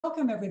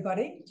Welcome,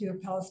 everybody, to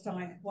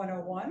Palestine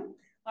 101.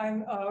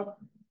 I'm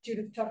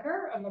Judith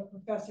Tucker. I'm a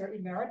professor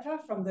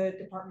emerita from the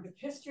Department of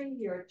History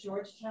here at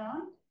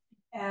Georgetown.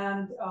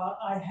 And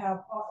I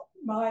have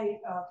my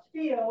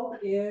field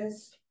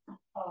is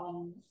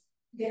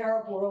the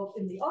Arab world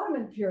in the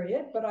Ottoman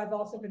period, but I've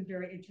also been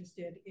very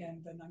interested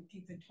in the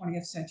 19th and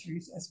 20th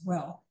centuries as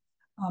well.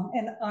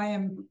 And I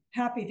am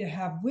happy to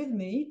have with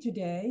me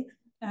today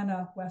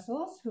Anna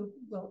Wessels, who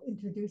will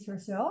introduce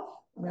herself.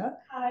 Yeah.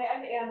 Hi,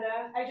 I'm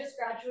Anna. I just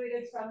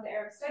graduated from the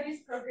Arab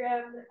Studies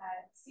program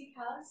at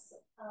CCAS.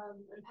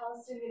 I'm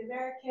Palestinian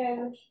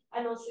American.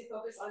 I mostly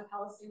focus on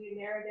Palestinian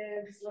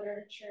narratives,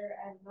 literature,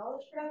 and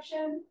knowledge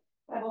production.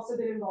 I've also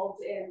been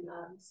involved in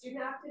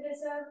student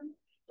activism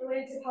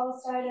related to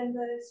Palestine and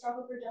the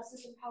struggle for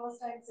justice in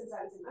Palestine since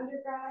I was an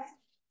undergrad.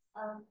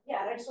 And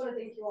I just want to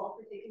thank you all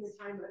for taking the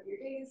time out of your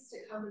days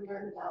to come and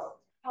learn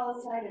about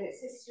Palestine and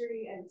its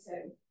history and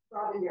to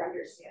broaden your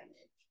understanding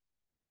of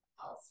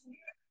Palestine.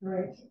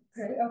 Great.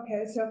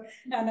 Okay, so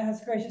Anna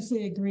has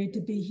graciously agreed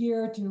to be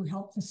here to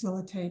help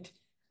facilitate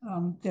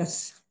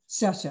this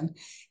session.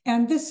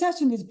 And this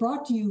session is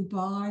brought to you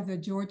by the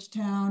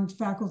Georgetown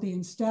Faculty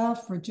and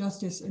Staff for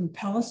Justice in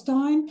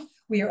Palestine.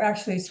 We are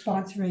actually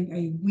sponsoring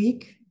a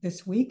week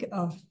this week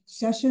of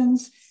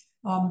sessions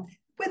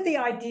with the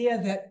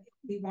idea that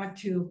we want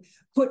to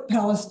put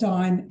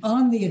Palestine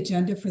on the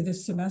agenda for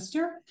this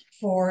semester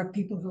for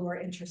people who are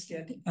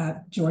interested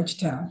at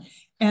Georgetown.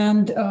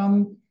 And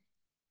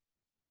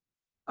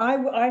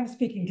I'm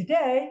speaking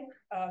today.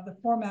 The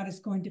format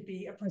is going to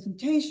be a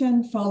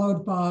presentation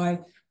followed by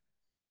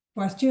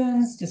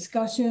questions,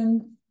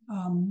 discussion,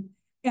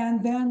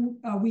 and then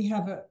we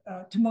have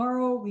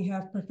tomorrow we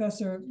have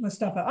Professor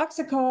Mustafa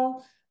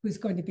Aksakal, who's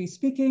going to be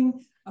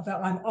speaking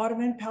on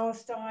Ottoman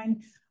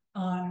Palestine.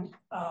 On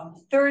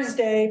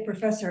Thursday,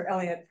 Professor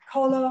Elliot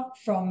Kola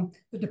from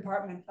the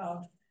Department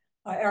of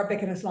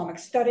Arabic and Islamic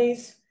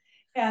Studies.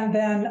 And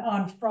then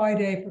on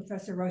Friday,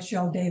 Professor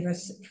Rochelle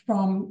Davis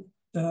from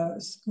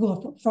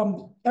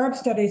Arab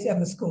Studies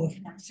and the School of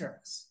Foreign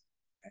Service.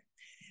 Okay.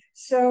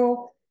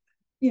 So,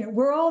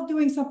 we're all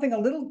doing something a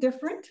little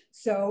different.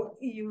 So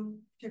you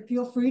should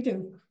feel free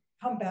to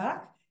come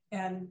back,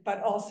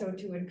 but also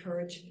to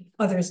encourage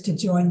others to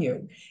join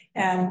you.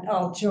 And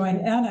I'll join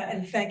Anna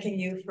in thanking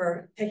you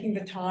for taking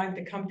the time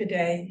to come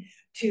today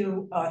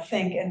to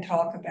think and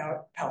talk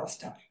about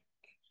Palestine.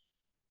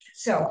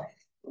 So,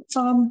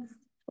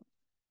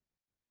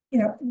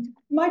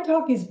 my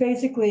talk is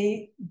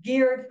basically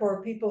geared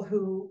for people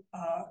who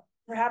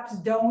perhaps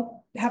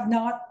have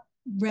not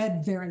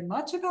read very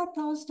much about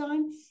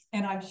Palestine,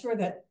 and I'm sure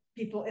that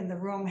people in the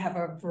room have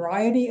a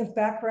variety of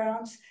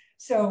backgrounds.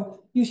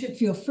 So you should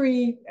feel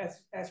free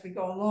as we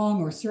go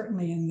along, or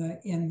certainly in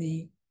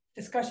the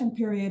discussion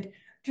period,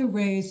 to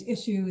raise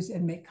issues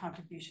and make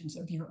contributions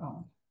of your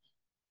own.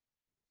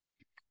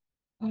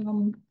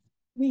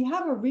 We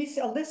have a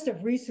list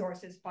of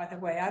resources, by the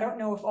way. I don't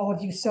know if all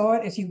of you saw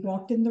it as you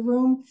walked in the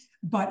room,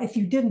 but if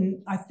you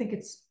didn't, I think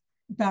it's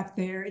back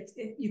there.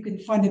 You can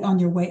find it on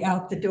your way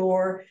out the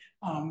door.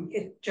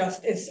 It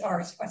just is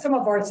some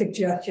of our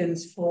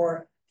suggestions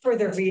for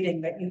further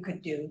reading that you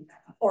could do,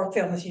 or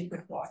films you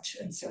could watch,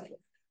 and so forth.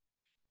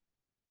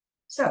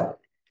 So,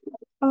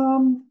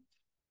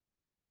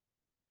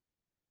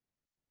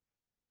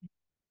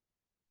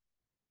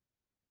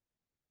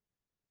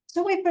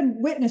 so we've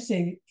been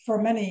witnessing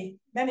for many,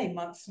 many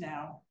months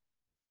now,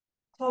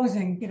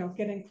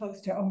 getting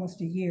close to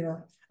almost a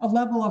year, a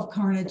level of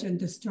carnage and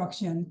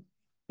destruction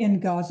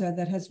in Gaza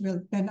that has really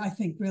been, I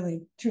think,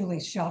 really, truly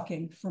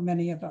shocking for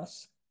many of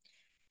us.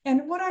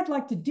 And what I'd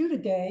like to do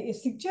today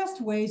is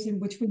suggest ways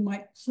in which we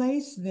might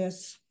place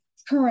this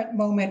current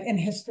moment in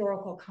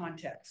historical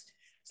context.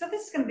 So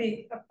this is going to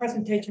be a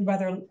presentation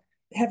rather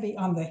heavy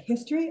on the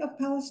history of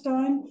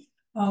Palestine,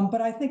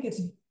 but I think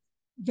it's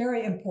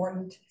very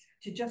important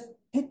to just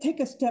take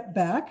a step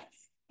back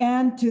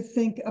and to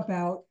think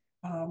about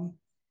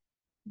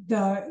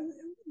the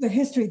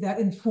history that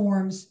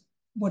informs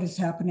what is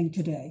happening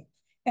today.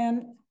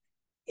 And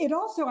it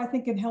also, I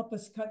think, can help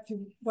us cut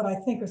through what I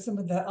think are some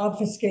of the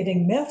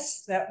obfuscating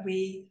myths that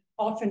we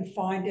often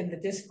find in the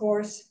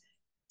discourse,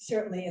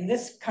 certainly in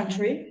this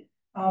country.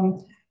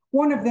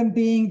 One of them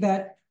being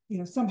that,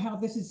 somehow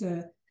this is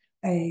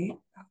a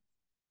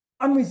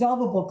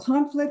unresolvable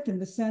conflict in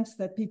the sense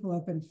that people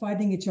have been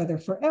fighting each other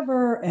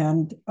forever,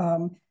 and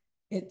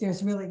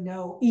there's really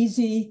no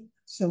easy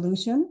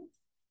solution.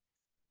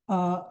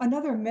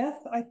 Another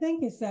myth, I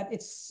think, is that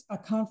it's a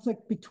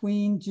conflict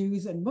between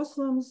Jews and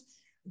Muslims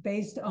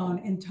based on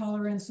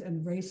intolerance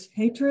and race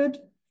hatred.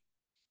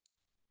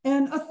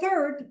 And a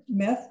third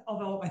myth,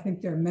 although I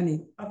think there are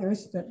many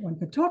others that one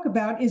could talk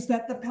about, is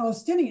that the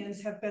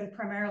Palestinians have been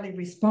primarily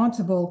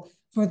responsible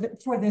for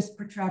this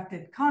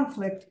protracted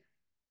conflict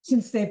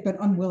since they've been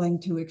unwilling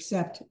to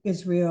accept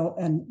Israel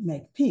and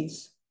make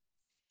peace.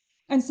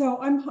 And so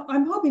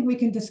I'm hoping we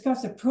can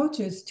discuss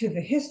approaches to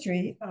the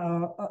history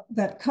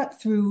that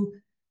cut through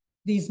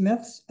these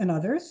myths and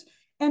others,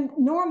 and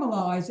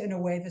normalize, in a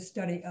way, the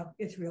study of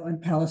Israel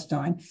and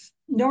Palestine.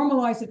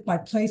 Normalize it by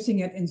placing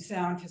it in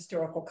sound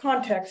historical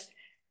context.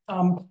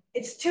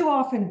 It's too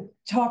often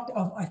talked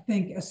of, I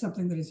think, as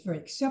something that is very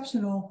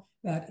exceptional,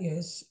 that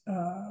is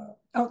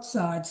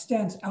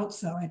stands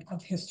outside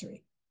of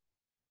history.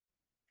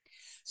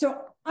 So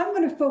I'm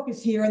going to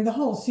focus here, and the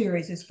whole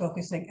series is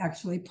focusing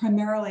actually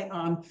primarily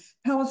on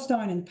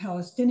Palestine and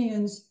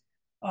Palestinians,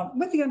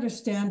 with the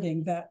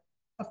understanding that,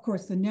 of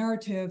course, the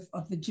narrative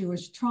of the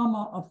Jewish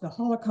trauma of the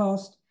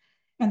Holocaust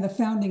and the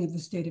founding of the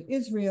State of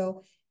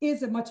Israel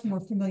is a much more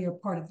familiar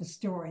part of the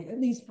story, at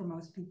least for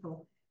most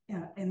people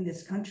in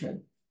this country.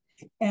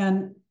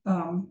 And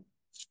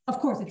of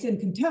course, it's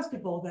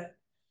incontestable that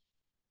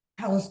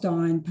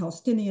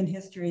Palestinian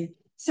history,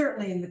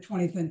 certainly in the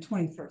 20th and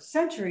 21st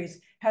centuries,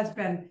 has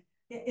been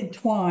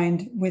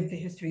entwined with the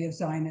history of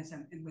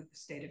Zionism and with the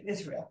State of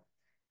Israel.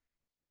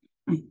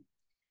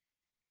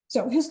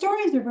 So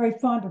historians are very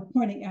fond of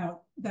pointing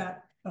out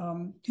that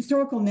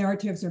historical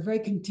narratives are very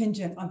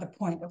contingent on the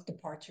point of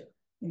departure.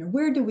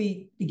 Where do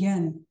we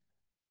begin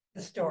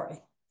the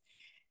story?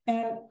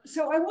 And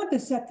so I want to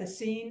set the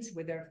scenes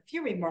with a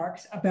few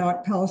remarks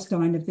about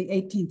Palestine of the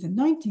 18th and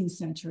 19th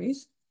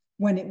centuries,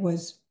 when it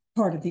was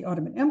part of the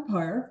Ottoman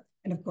Empire.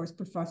 And of course,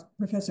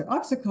 Professor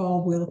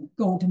Oxikal will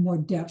go into more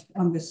depth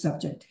on this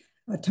subject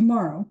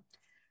tomorrow.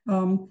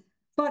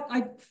 But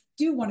I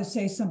do want to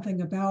say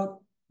something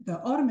about the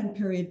Ottoman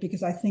period,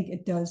 because I think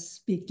it does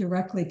speak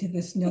directly to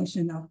this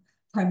notion of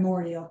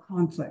primordial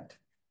conflict.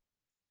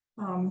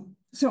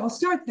 So I'll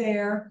start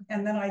there,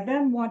 and then I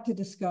want to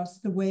discuss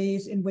the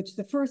ways in which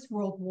the First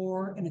World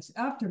War and its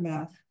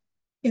aftermath,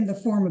 in the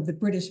form of the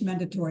British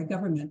mandatory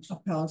government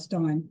of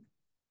Palestine,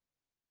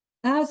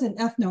 as an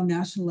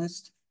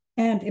ethno-nationalist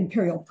and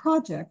imperial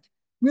project,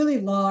 really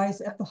lies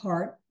at the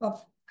heart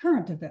of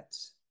current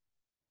events.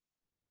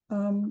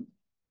 In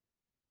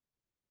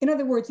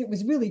other words, it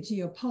was really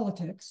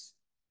geopolitics,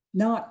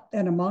 not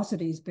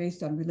animosities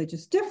based on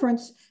religious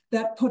difference,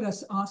 that put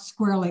us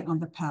squarely on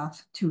the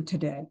path to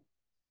today.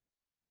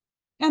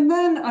 And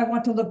then I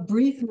want to look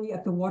briefly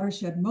at the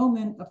watershed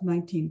moment of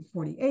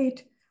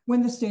 1948,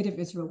 when the State of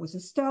Israel was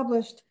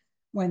established,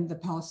 when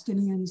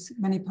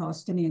many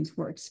Palestinians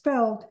were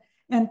expelled,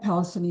 and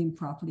Palestinian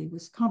property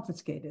was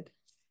confiscated.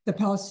 The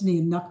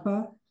Palestinian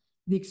Nakba,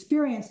 the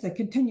experience that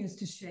continues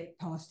to shape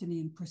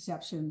Palestinian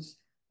perceptions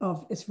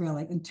of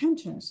Israeli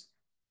intentions.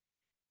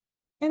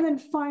 And then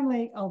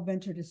finally, I'll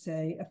venture to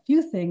say a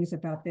few things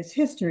about this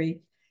history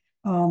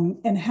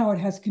and how it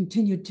has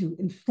continued to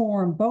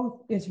inform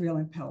both Israel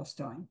and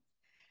Palestine.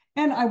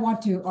 And I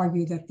want to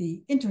argue that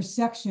the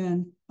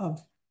intersection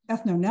of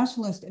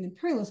ethno-nationalist and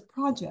imperialist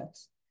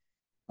projects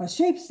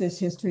shapes this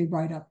history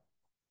right up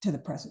to the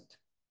present.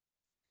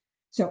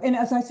 So, and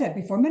as I said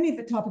before, many of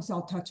the topics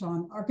I'll touch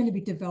on are going to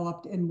be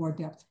developed in more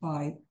depth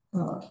by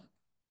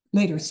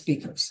later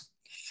speakers.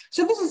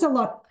 So this is a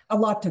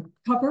lot to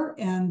cover,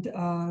 and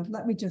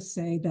let me just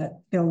say that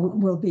there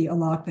will be a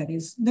lot that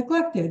is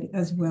neglected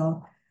as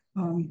well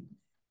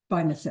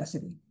by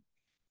necessity.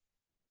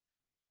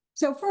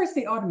 So first,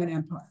 the Ottoman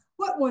Empire.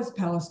 What was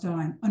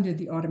Palestine under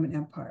the Ottoman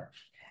Empire?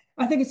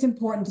 I think it's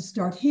important to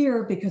start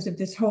here because of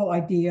this whole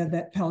idea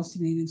that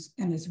Palestinians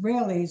and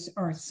Israelis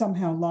are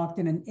somehow locked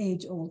in an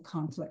age-old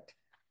conflict.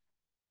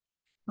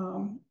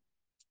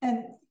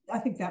 And I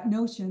think that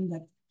notion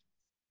that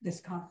this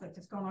conflict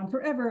has gone on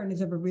forever and is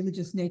of a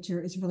religious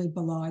nature is really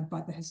belied by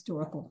the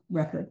historical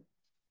record.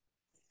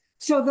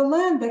 So the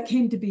land that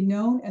came to be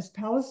known as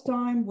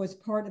Palestine was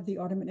part of the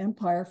Ottoman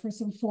Empire for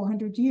some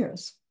 400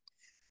 years,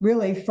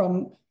 really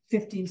from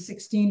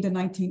 1516 to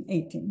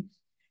 1918.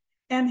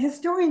 And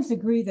historians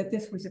agree that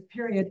this was a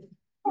period,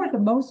 for the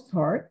most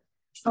part,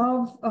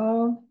 of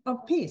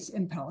peace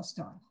in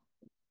Palestine.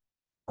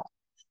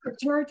 The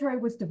territory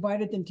was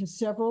divided into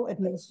several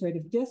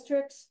administrative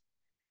districts,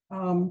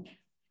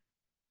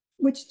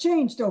 which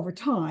changed over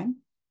time.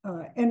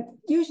 And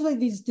usually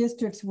these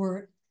districts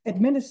were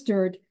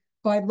administered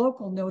by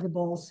local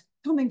notables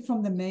coming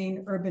from the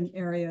main urban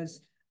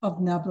areas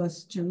of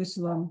Nablus,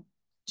 Jerusalem,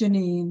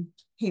 Jenin,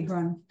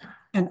 Hebron,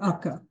 and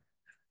Akka.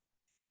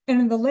 And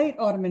in the late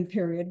Ottoman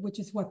period, which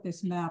is what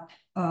this map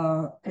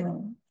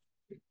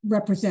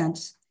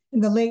represents, in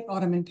the late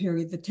Ottoman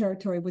period, the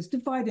territory was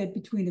divided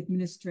between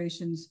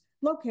administrations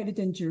located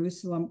in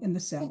Jerusalem in the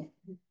south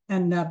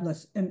and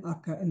Nablus and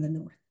Akka in the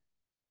north.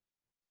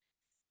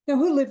 Now,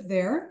 who lived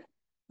there?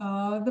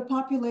 The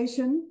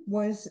population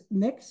was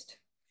mixed.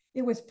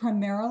 It was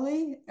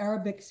primarily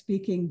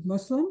Arabic-speaking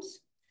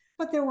Muslims,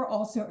 but there were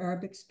also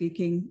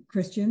Arabic-speaking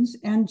Christians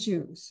and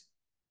Jews.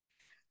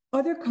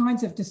 Other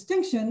kinds of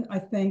distinction, I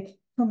think,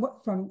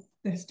 from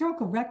the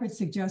historical record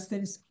suggests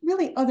that it's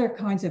really other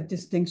kinds of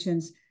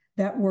distinctions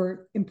that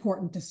were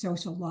important to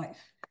social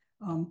life.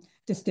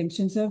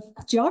 Distinctions of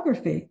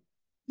geography,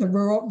 the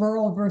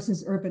rural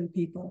versus urban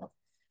people.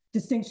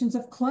 Distinctions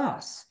of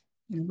class.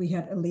 We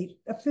had elite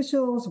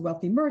officials,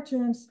 wealthy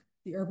merchants,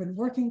 the urban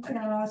working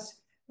class,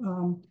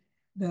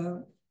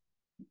 the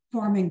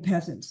farming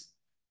peasants.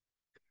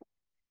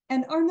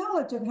 And our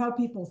knowledge of how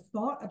people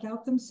thought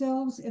about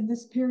themselves in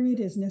this period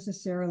is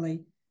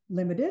necessarily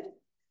limited,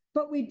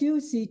 but we do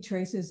see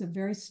traces of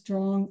very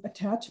strong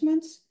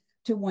attachments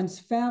to one's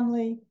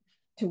family,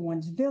 to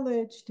one's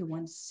village, to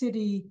one's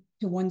city,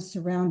 to one's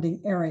surrounding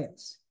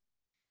areas.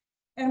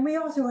 And we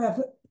also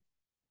have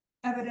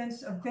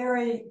evidence of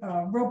very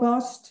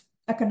robust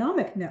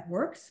economic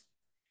networks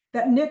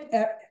that knit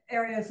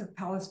areas of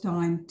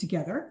Palestine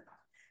together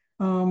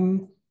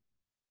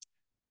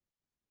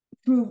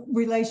through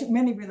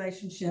many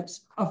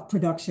relationships of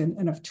production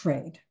and of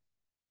trade.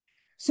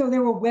 So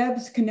there were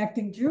webs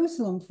connecting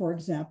Jerusalem, for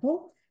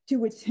example,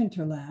 to its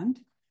hinterland.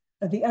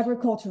 The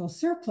agricultural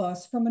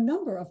surplus from a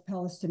number of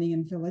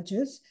Palestinian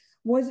villages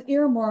was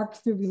earmarked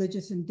through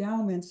religious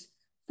endowments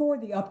for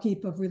the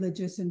upkeep of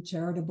religious and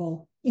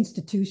charitable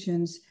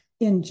institutions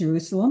in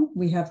Jerusalem.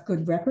 We have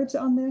good records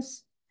on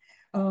this.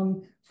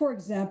 For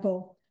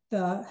example,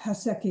 the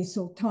Haseki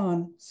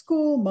Sultan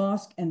School,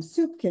 Mosque, and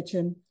Soup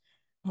Kitchen,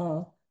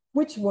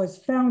 which was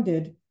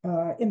founded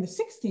in the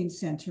 16th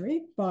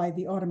century by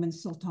the Ottoman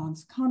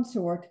Sultan's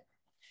consort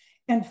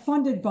and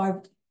funded by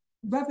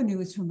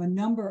revenues from a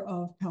number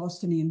of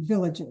Palestinian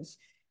villages.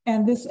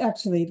 And this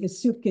actually, the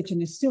soup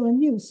kitchen is still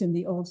in use in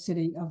the old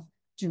city of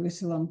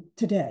Jerusalem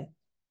today.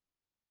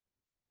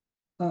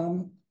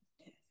 And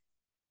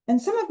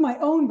some of my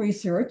own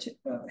research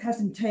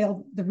has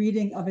entailed the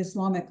reading of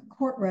Islamic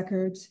court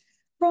records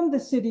from the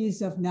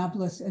cities of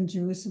Nablus and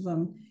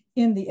Jerusalem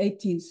in the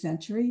 18th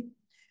century.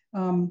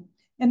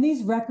 And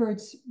these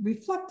records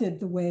reflected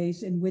the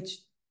ways in which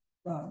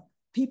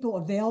people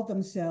availed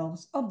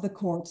themselves of the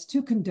courts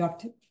to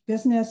conduct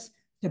business,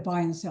 to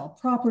buy and sell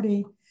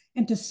property,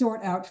 and to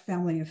sort out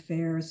family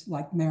affairs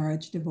like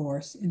marriage,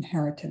 divorce,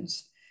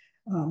 inheritance.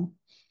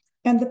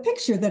 And the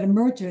picture that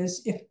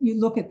emerges if you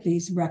look at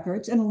these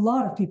records, and a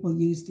lot of people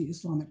use the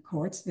Islamic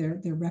courts,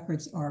 their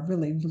records are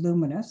really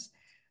voluminous.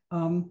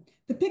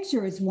 The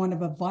picture is one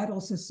of a vital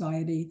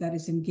society that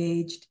is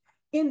engaged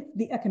in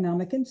the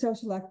economic and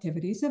social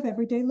activities of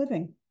everyday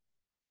living.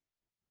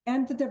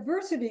 And the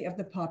diversity of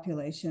the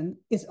population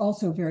is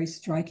also very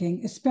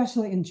striking,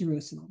 especially in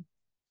Jerusalem.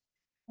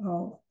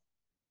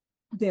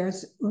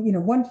 There's,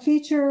 one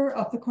feature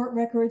of the court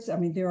records. I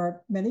mean, there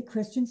are many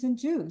Christians and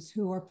Jews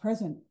who are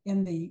present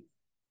in the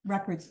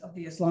records of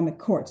the Islamic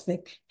courts.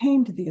 They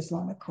came to the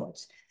Islamic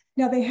courts.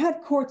 Now, they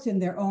had courts in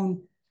their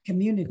own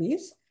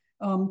communities,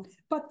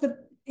 but the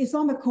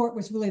Islamic court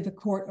was really the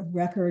court of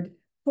record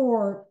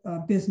for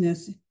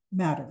business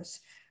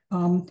matters,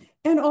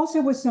 and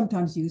also was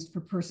sometimes used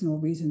for personal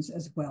reasons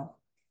as well.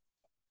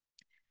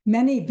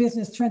 Many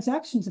business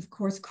transactions, of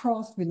course,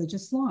 crossed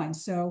religious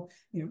lines. So,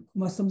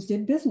 Muslims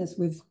did business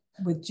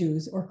with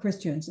Jews or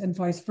Christians and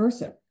vice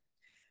versa.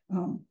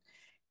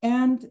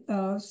 And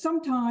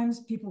sometimes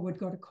people would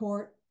go to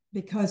court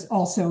because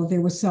also there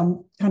was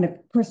some kind of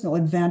personal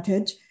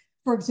advantage.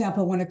 For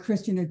example, when a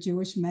Christian or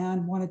Jewish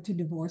man wanted to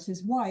divorce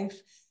his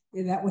wife,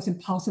 that was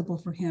impossible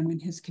for him in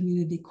his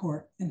community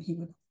court, and he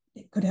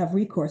could have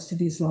recourse to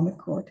the Islamic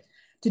court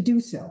to do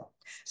so.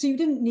 So you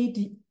didn't need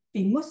to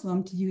be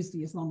Muslim to use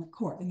the Islamic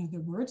court, in other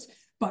words,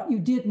 but you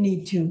did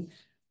need to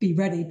be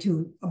ready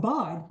to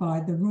abide by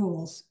the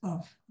rules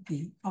of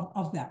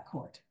that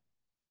court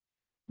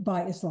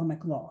by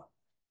Islamic law.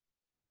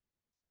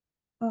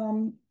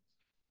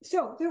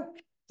 So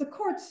the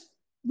courts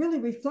really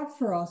reflect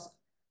for us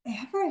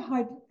a very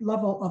high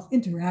level of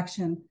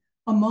interaction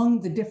among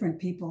the different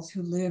peoples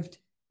who lived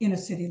in a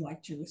city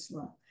like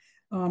Jerusalem.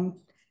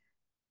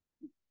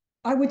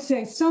 I would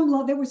say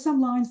there were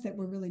some lines that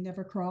were really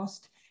never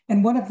crossed.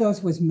 And one of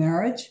those was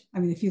marriage. I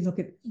mean, if you look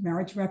at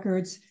marriage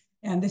records,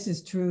 and this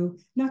is true,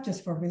 not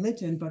just for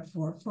religion, but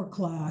for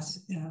class,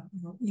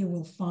 you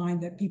will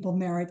find that people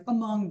married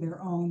among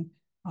their own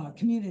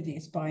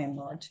communities by and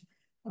large.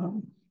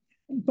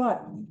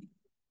 But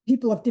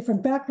people of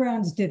different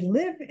backgrounds did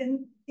live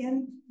in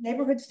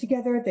neighborhoods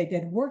together. They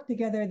did work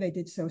together. They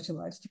did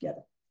socialize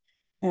together.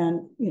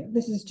 And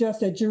this is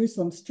just a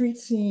Jerusalem street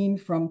scene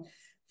from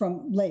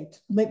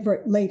late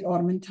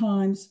Ottoman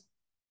times,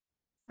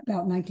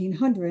 about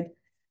 1900.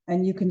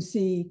 And you can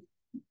see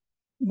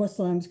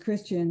Muslims,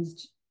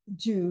 Christians,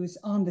 Jews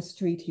on the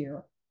street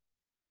here.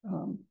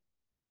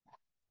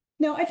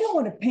 Now, I don't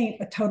want to paint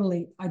a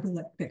totally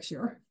idyllic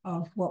picture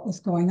of what was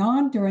going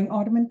on during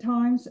Ottoman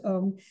times.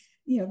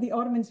 The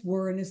Ottomans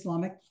were an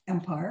Islamic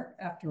empire,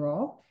 after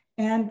all,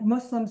 and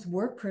Muslims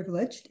were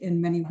privileged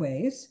in many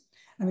ways.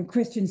 I mean,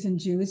 Christians and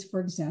Jews, for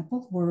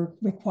example, were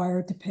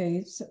required to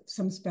pay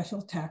some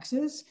special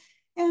taxes.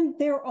 And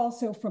there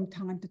also, from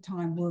time to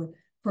time, were,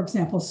 for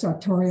example,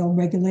 sartorial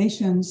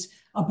regulations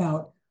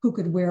about who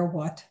could wear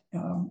what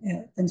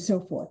and so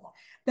forth,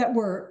 that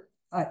were,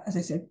 as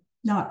I said,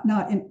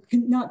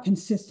 not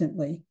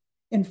consistently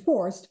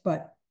enforced,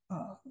 but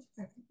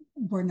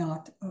were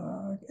not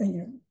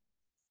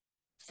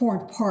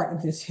formed part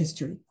of this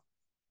history.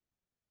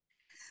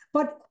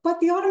 But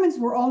the Ottomans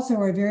were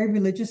also a very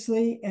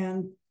religiously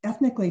and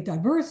ethnically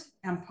diverse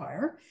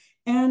empire,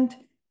 and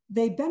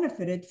they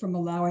benefited from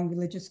allowing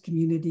religious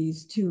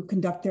communities to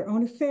conduct their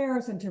own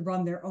affairs and to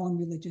run their own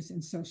religious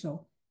and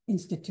social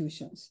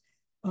institutions.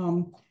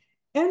 And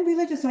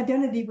religious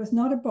identity was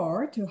not a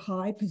bar to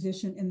high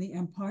position in the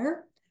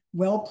empire.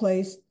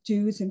 Well-placed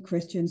Jews and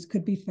Christians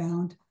could be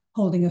found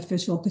holding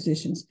official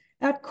positions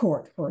at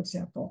court, for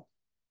example.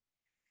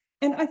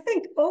 And I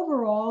think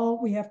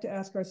overall, we have to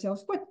ask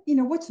ourselves,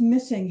 what's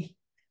missing?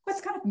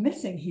 What's kind of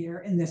missing here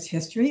in this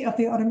history of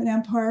the Ottoman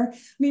Empire? I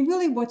mean,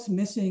 really what's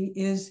missing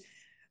is,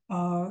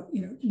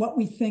 what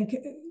we think,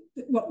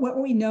 what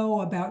we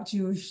know about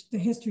the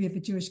history of the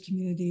Jewish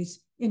communities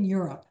in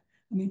Europe.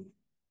 I mean,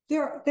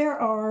 there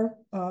are,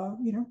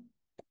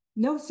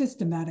 no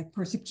systematic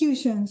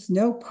persecutions,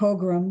 no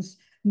pogroms,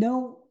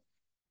 no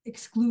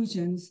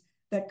exclusions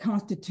that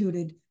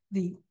constituted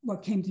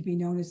what came to be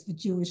known as the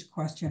Jewish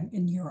question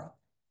in Europe.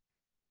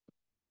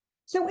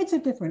 So it's a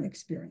different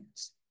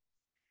experience.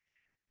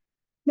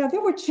 Now,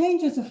 there were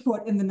changes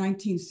afoot in the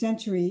 19th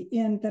century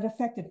that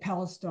affected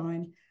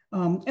Palestine,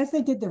 as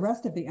they did the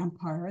rest of the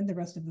empire and the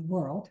rest of the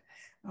world.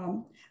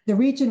 The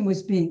region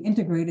was being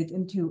integrated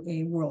into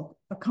a world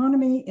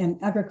economy, and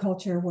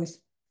agriculture was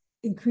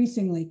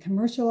increasingly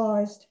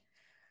commercialized.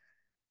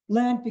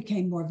 Land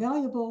became more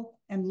valuable,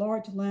 and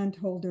large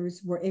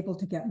landholders were able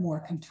to get more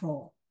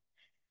control.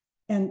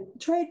 And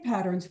trade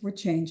patterns were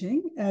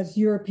changing as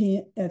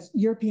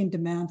European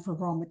demand for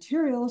raw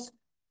materials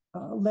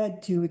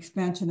led to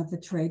expansion of the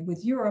trade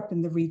with Europe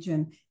in the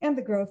region and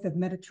the growth of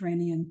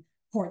Mediterranean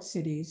port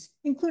cities,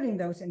 including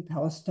those in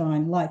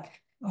Palestine,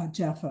 like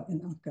Jaffa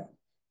and Akka.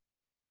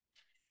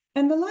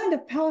 And the land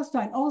of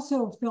Palestine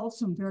also felt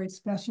some very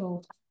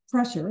special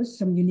pressures,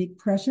 some unique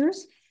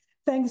pressures,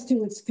 thanks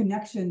to its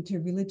connection to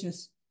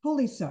religious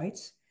holy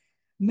sites.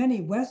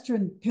 Many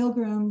Western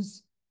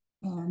pilgrims,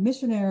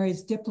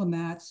 missionaries,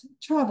 diplomats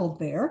traveled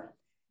there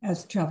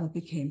as travel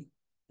became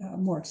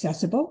more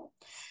accessible.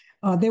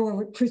 There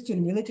were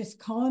Christian religious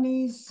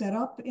colonies set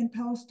up in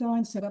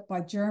Palestine, set up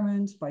by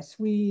Germans, by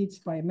Swedes,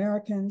 by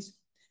Americans.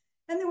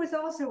 And there was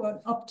also an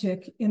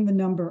uptick in the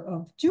number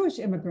of Jewish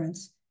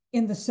immigrants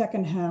in the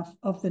second half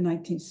of the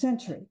 19th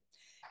century.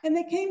 And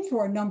they came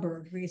for a number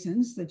of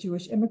reasons, the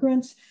Jewish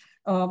immigrants.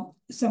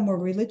 Some were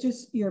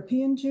religious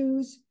European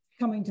Jews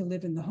coming to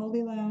live in the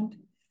Holy Land.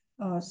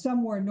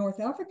 Some were North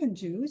African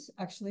Jews,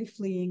 actually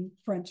fleeing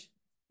French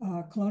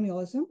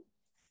colonialism.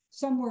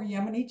 Some were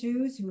Yemeni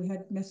Jews who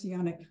had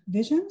messianic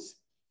visions.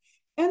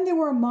 And there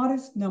were a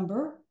modest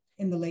number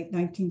in the late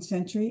 19th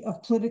century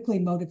of politically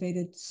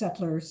motivated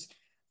settlers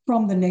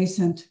from the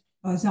nascent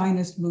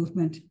Zionist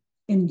movement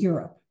in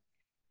Europe.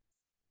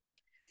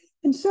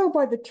 And so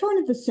by the turn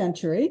of the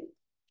century,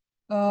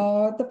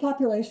 the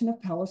population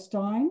of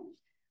Palestine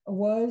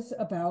was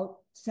about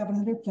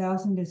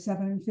 700,000 to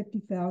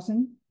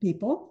 750,000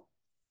 people,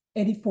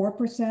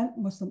 84%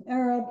 Muslim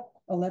Arab,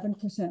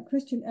 11%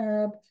 Christian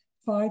Arab,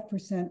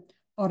 5%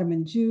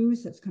 Ottoman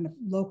Jews, that's kind of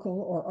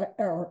local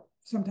or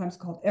sometimes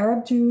called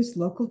Arab Jews,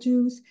 local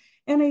Jews,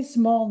 and a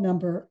small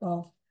number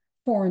of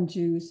foreign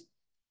Jews.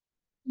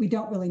 We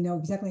don't really know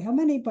exactly how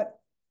many, but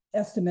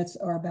estimates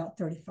are about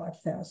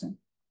 35,000.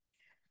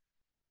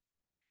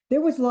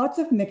 There was lots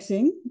of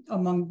mixing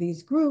among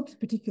these groups,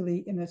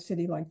 particularly in a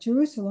city like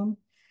Jerusalem.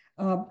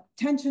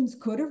 Tensions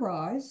could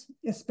arise,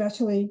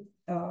 especially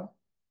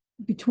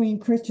between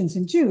Christians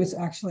and Jews,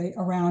 actually,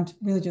 around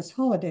religious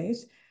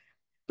holidays.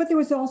 But there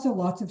was also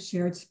lots of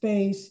shared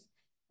space,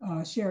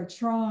 shared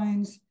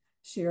shrines,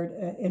 shared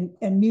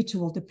and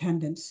mutual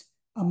dependence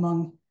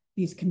among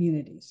these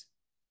communities.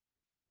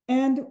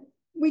 And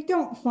we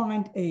don't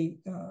find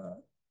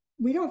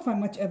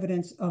much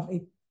evidence of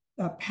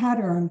a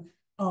pattern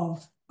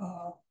of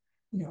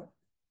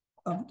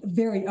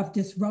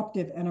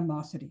disruptive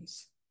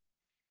animosities.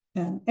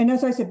 And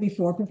as I said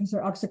before, Professor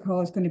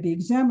Aksakal is going to be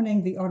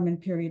examining the Ottoman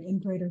period in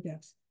greater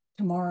depth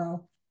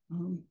tomorrow.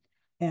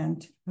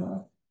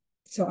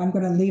 So I'm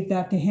going to leave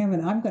that to him,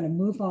 and I'm going to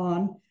move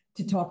on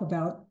to talk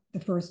about the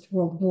First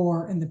World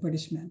War and the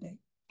British Mandate.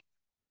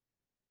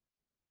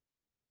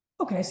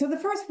 Okay, so the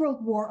First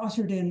World War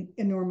ushered in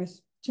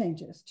enormous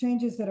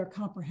changes that are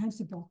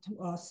comprehensible to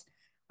us,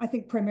 I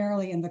think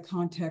primarily in the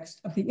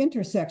context of the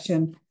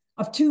intersection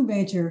of two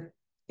major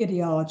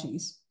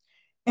ideologies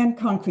and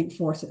concrete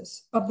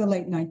forces of the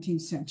late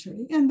 19th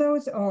century, and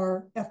those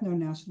are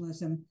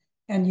ethnonationalism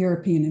and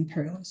European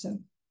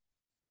imperialism.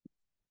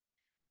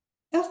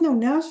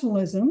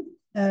 Ethnonationalism,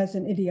 as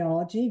an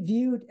ideology,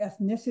 viewed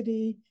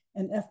ethnicity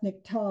and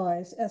ethnic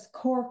ties as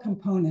core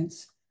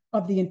components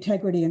of the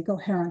integrity and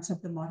coherence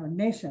of the modern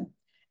nation.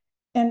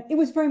 And it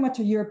was very much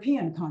a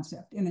European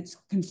concept in its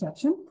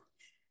conception,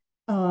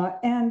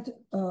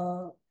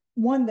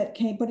 one that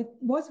came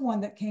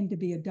to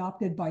be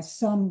adopted by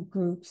some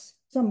groups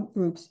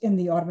in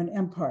the Ottoman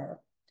Empire.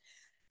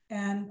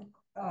 And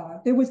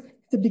there was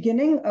the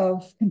beginning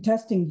of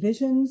contesting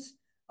visions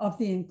of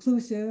the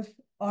inclusive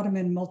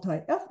Ottoman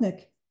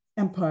multi-ethnic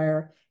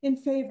empire in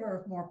favor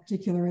of more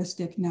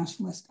particularistic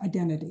nationalist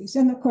identities.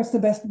 And of course, the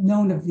best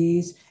known of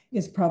these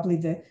is probably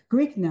the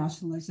Greek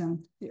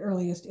nationalism, the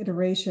earliest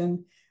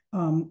iteration,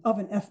 of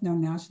an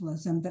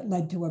ethno-nationalism that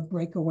led to a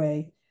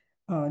breakaway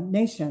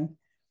nation,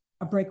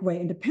 a breakaway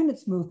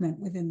independence movement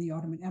within the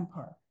Ottoman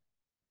Empire.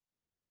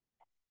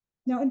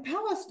 Now, in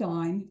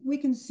Palestine, we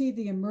can see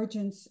the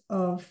emergence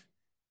of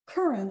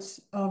currents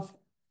of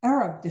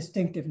Arab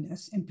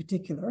distinctiveness in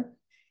particular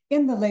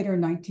in the later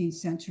 19th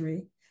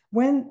century,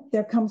 when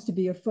there comes to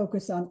be a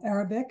focus on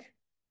Arabic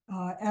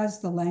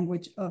as the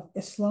language of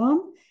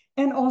Islam,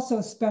 and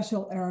also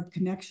special Arab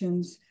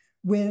connections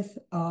with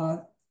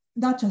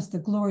not just the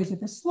glories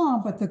of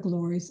Islam, but the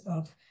glories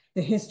of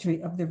the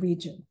history of the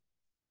region.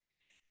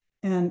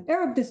 And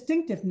Arab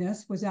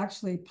distinctiveness was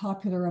actually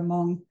popular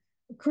among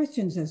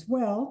Christians as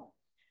well.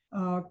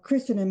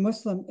 Christian and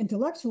Muslim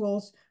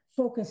intellectuals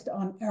focused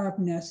on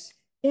Arabness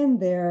in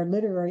their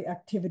literary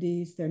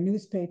activities, their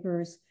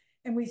newspapers,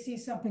 and we see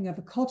something of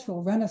a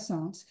cultural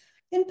renaissance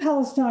in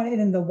Palestine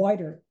and in the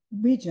wider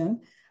region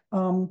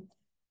of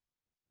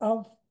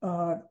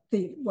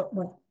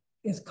what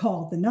is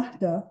called the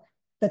Nahda,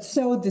 that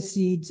sowed the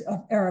seeds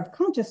of Arab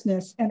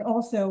consciousness, and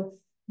also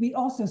we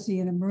also see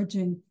an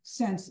emerging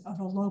sense of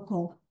a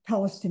local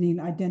Palestinian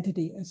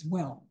identity as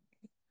well.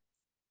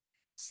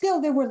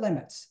 Still, there were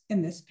limits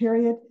in this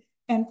period,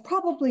 and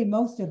probably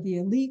most of the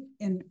elite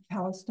in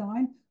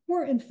Palestine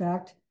were in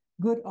fact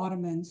good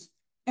Ottomans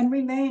and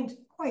remained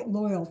quite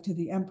loyal to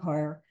the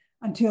empire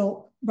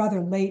until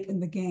rather late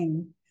in the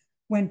game,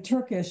 when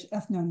Turkish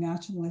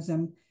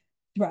ethno-nationalism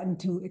threatened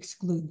to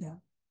exclude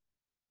them.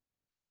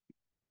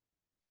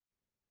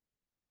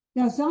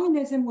 Now,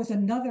 Zionism was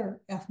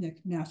another ethnic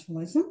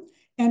nationalism,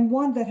 and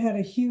one that had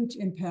a huge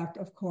impact,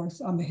 of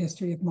course, on the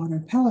history of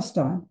modern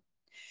Palestine.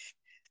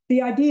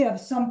 The idea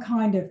of some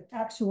kind of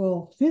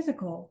actual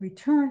physical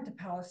return to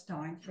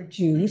Palestine for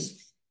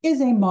Jews is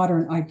a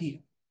modern idea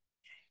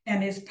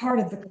and is part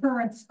of the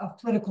currents of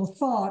political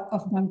thought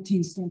of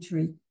 19th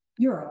century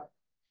Europe.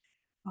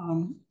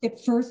 It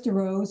first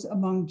arose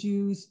among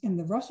Jews in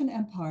the Russian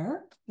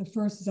Empire. The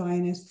first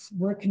Zionists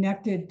were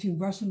connected to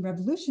Russian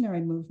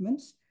revolutionary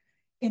movements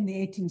in the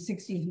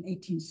 1860s and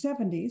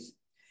 1870s.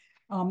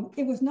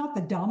 It was not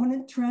the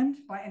dominant trend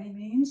by any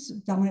means,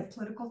 dominant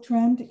political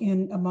trend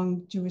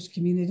among Jewish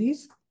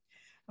communities,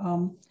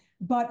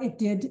 but it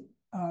did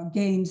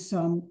gain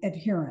some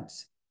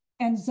adherents.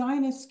 And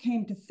Zionists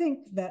came to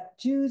think that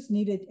Jews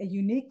needed a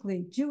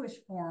uniquely Jewish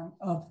form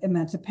of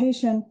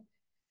emancipation.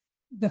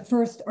 The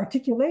first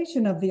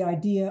articulation of the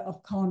idea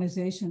of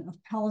colonization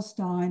of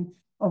Palestine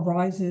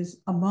arises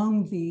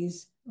among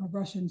these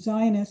Russian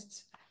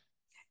Zionists.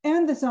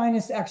 And the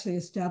Zionists actually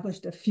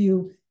established a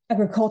few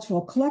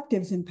agricultural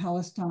collectives in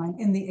Palestine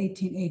in the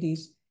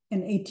 1880s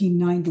and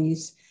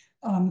 1890s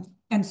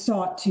and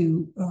sought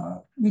to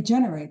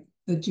regenerate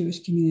the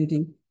Jewish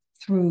community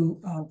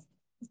through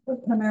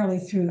primarily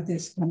through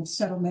this kind of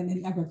settlement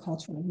and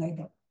agricultural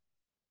labor.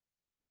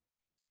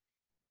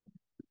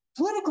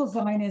 Political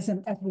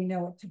Zionism, as we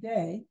know it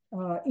today,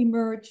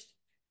 emerged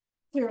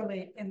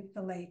clearly in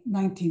the late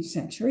 19th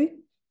century.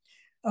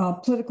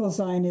 Political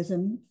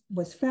Zionism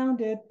was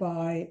founded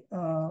by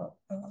a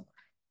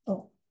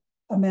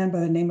man by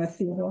the name of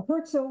Theodor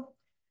Herzl,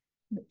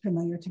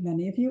 familiar to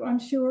many of you, I'm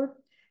sure,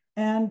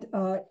 and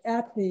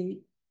at the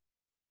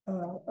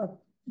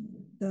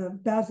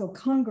Basel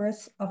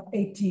Congress of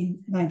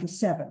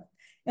 1897.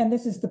 And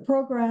this is the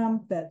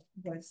program that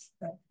was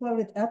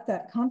floated at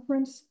that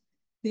conference.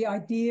 The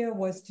idea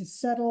was to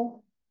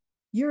settle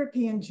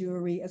European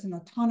Jewry as an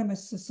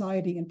autonomous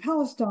society in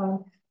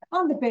Palestine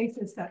on the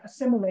basis that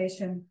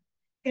assimilation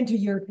into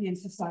European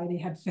society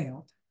had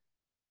failed.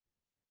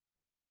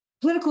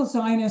 Political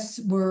Zionists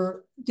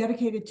were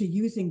dedicated to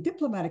using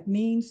diplomatic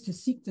means to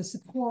seek the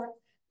support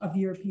of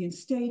European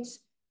states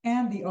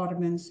and the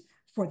Ottomans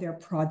for their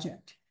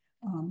project.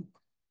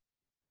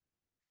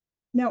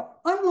 Now,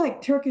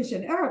 unlike Turkish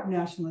and Arab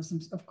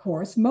nationalisms, of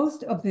course,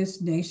 most of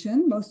this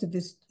nation, most of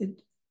this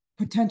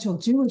potential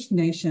Jewish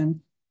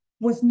nation,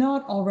 was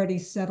not already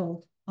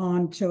settled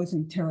on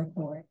chosen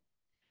territory.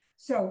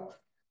 So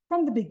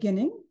from the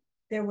beginning,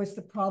 there was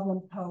the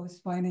problem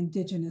posed by an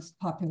indigenous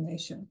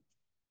population.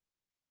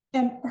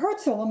 And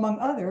Herzl, among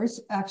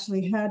others,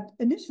 actually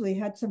initially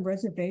had some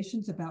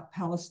reservations about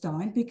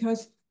Palestine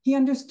because he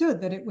understood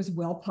that it was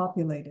well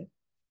populated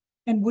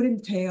and would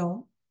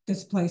entail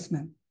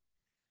displacement.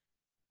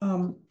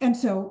 And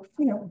so,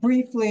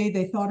 briefly,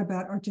 they thought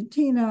about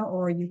Argentina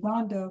or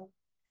Uganda,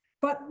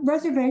 but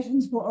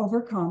reservations were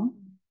overcome,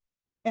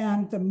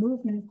 and the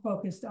movement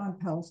focused on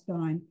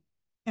Palestine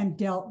and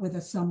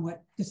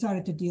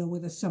decided to deal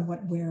with a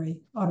somewhat wary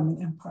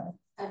Ottoman Empire.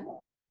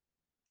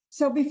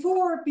 So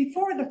before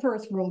the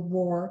First World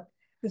War,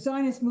 the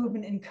Zionist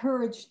movement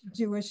encouraged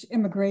Jewish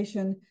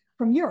immigration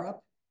from Europe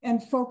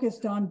and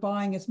focused on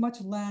buying as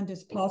much land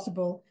as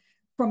possible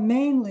from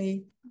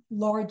mainly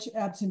large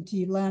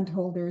absentee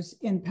landholders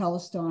in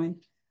Palestine.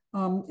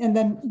 And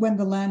then when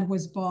the land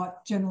was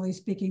bought, generally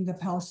speaking, the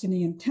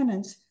Palestinian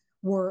tenants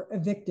were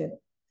evicted.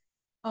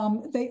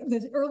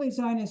 The early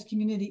Zionist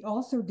community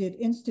also did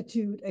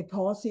institute a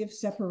policy of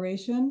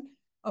separation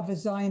of a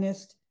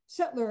Zionist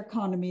settler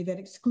economy that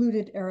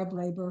excluded Arab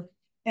labor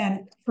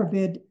and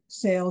forbid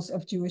sales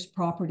of Jewish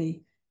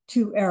property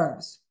to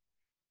Arabs.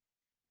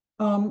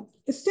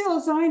 Still,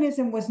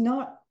 Zionism was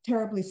not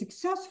terribly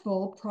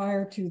successful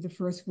prior to the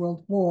First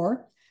World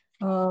War.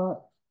 As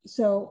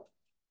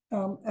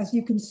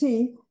you can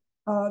see,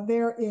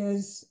 there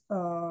is,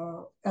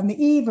 on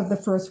the eve of the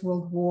First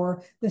World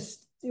War, the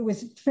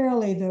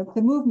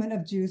movement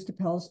of Jews to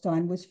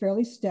Palestine was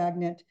fairly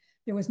stagnant.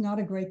 There was not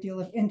a great deal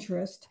of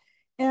interest,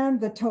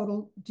 and the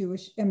total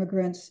Jewish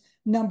immigrants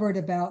numbered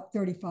about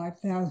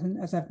 35,000,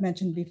 as I've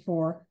mentioned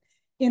before.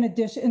 In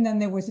addition, and then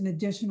there was an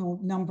additional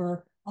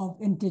number of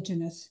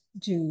indigenous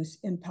Jews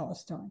in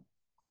Palestine.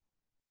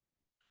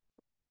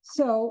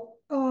 So,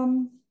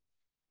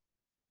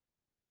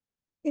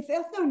 if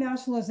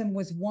ethno-nationalism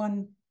was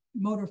one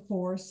motor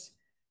force,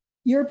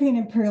 European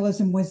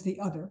imperialism was the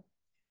other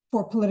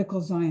for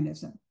political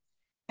Zionism.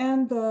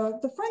 And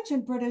the French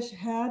and British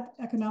had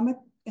economic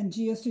and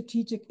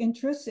geostrategic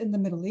interests in the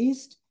Middle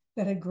East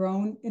that had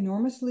grown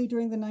enormously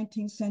during the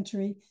 19th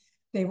century.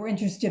 They were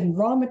interested in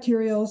raw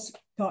materials,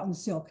 cotton,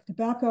 silk,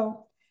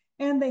 tobacco,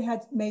 and they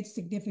had made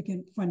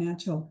significant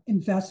financial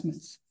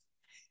investments.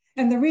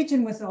 And the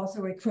region was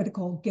also a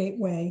critical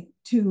gateway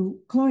to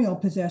colonial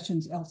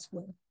possessions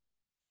elsewhere.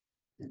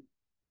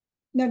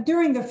 Now,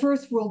 during the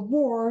First World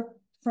War,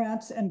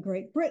 France and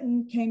Great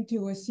Britain came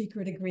to a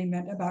secret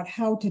agreement about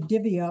how to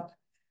divvy up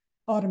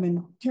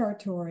Ottoman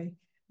territory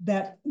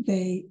that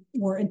they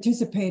were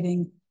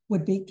anticipating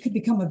could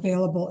become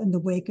available in the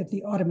wake of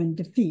the Ottoman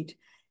defeat.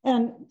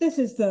 And this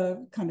is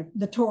the kind of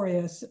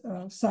notorious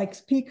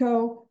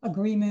Sykes-Picot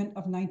Agreement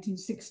of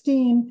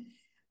 1916.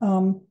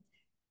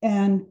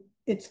 And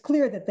it's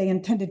clear that they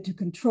intended to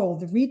control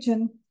the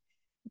region.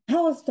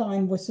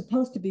 Palestine was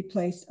supposed to be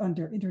placed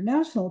under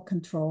international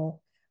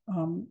control,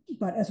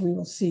 but as we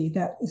will see,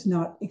 that is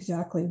not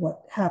exactly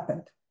what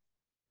happened.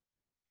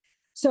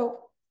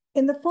 So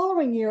in the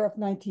following year of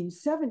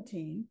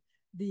 1917,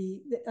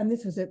 and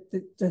this was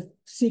the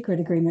secret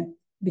agreement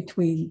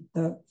between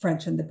the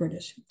French and the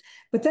British.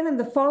 But then in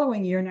the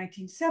following year,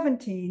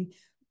 1917,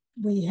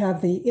 we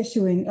have the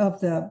issuing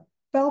of the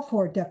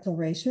Balfour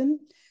Declaration,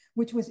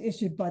 which was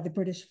issued by the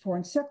British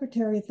Foreign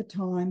Secretary at the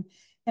time.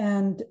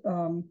 And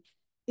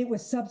it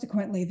was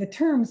subsequently, the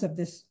terms of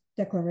this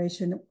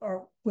declaration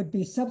would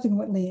be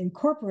subsequently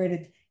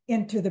incorporated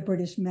into the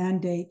British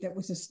mandate that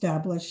was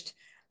established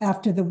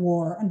after the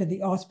war under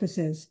the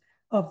auspices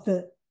of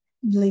the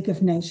League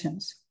of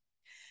Nations.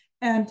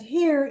 And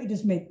here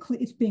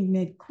it's being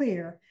made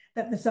clear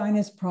that the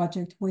Zionist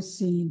project was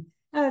seen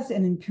as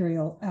an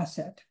imperial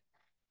asset.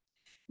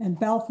 And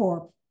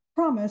Balfour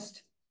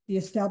promised the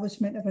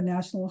establishment of a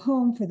national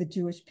home for the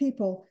Jewish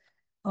people,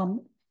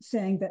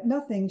 saying that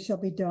nothing shall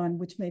be done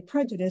which may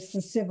prejudice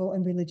the civil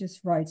and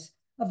religious rights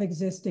of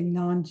existing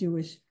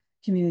non-Jewish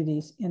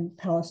communities in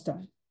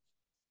Palestine.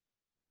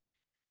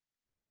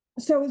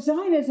 So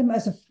Zionism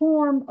as a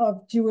form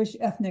of Jewish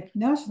ethnic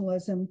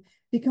nationalism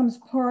becomes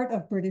part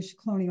of British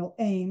colonial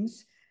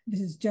aims.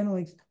 This is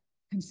generally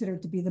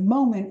considered to be the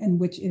moment in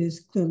which it is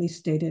clearly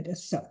stated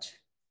as such.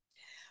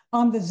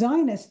 On the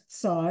Zionist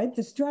side,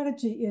 the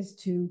strategy is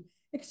to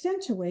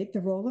accentuate the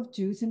role of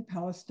Jews in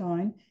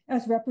Palestine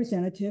as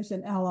representatives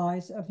and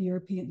allies of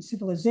European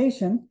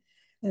civilization,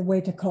 a way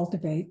to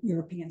cultivate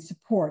European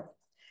support.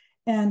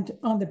 And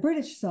on the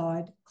British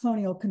side,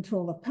 colonial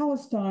control of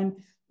Palestine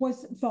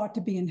was thought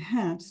to be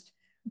enhanced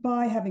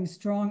by having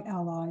strong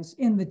allies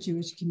in the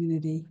Jewish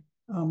community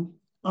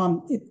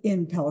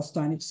in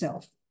Palestine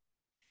itself.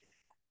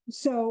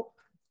 So,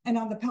 and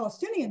on the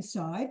Palestinian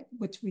side,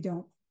 which we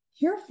don't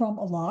hear from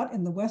a lot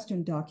in the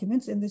Western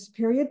documents in this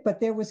period, but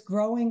there was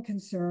growing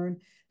concern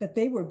that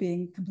they were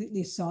being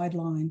completely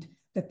sidelined,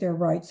 that their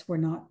rights were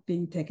not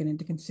being taken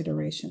into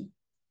consideration.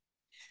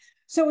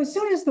 So as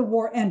soon as the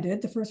war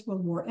ended, the First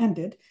World War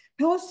ended,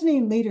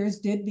 Palestinian leaders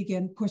did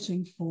begin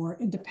pushing for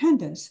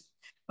independence.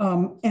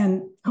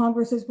 And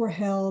congresses were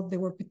held, there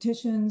were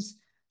petitions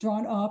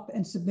drawn up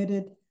and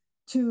submitted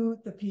to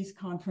the peace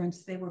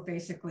conference. They were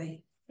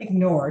basically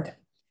ignored.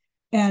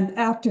 And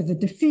after the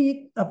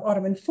defeat of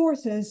Ottoman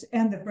forces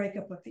and the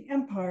breakup of the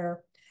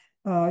empire,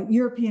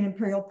 European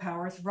imperial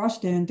powers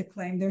rushed in to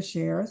claim their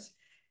shares,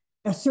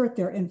 assert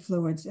their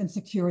influence, and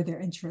secure their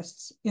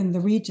interests in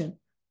the region.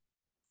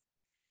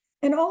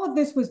 And all of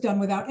this was done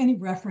without any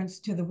reference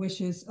to the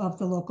wishes of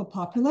the local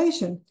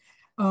population.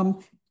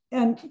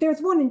 And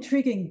there's one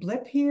intriguing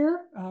blip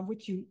here,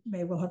 which you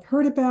may well have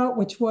heard about,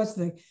 which was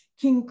the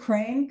King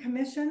Crane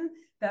Commission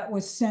that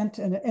was sent,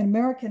 an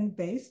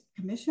American-based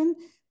commission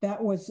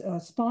that was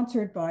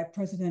sponsored by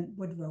President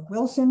Woodrow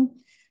Wilson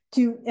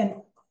and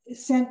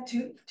sent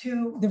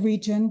to the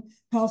region,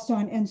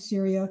 Palestine and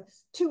Syria,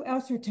 to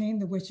ascertain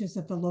the wishes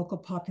of the local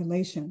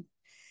population.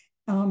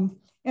 And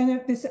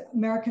this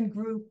American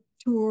group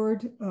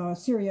toured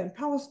Syria and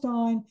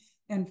Palestine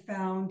and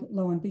found,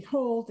 lo and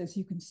behold, as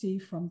you can see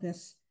from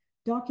this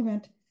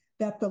document,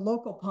 that the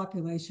local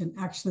population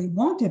actually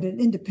wanted an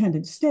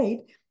independent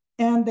state,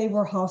 and they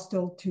were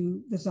hostile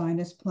to the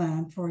Zionist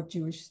plan for a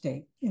Jewish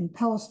state in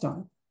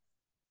Palestine.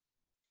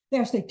 They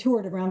actually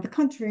toured around the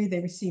country.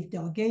 They received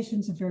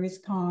delegations of various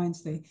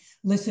kinds. They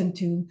listened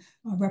to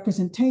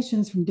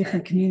representations from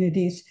different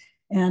communities,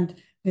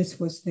 and this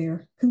was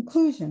their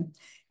conclusion.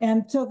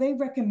 And so they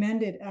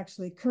recommended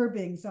actually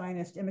curbing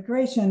Zionist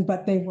immigration,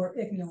 but they were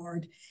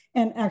ignored.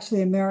 And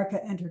actually, America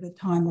entered a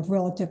time of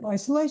relative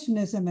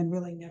isolationism and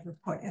really never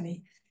put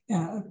any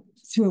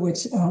through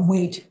its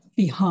weight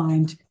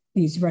behind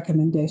these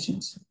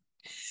recommendations.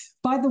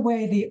 By the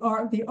way, the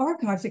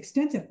archives,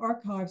 extensive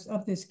archives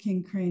of this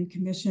King Crane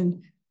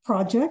Commission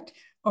project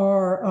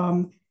are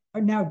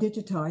now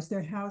digitized.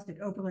 They're housed at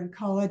Oberlin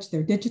College.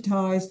 They're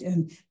digitized,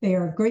 and they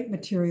are great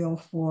material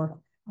for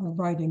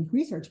writing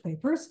research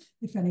papers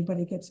if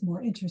anybody gets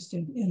more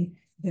interested in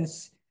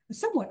this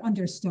somewhat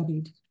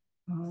understudied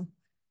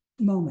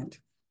moment.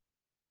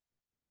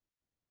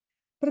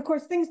 But of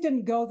course, things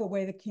didn't go the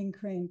way the King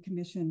Crane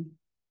Commission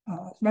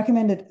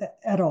recommended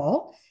at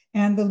all.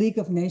 And the League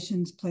of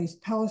Nations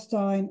placed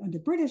Palestine under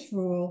British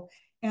rule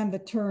and the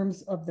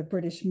terms of the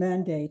British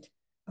mandate.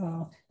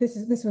 This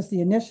was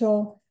the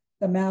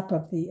map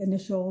of the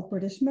initial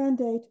British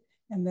mandate.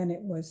 And then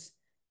it was,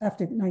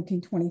 after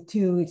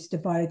 1922, it's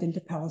divided into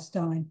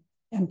Palestine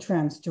and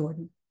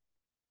Transjordan.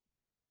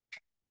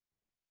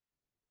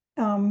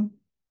 The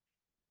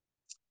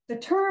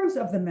terms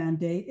of the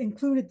mandate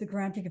included the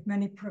granting of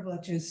many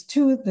privileges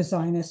to the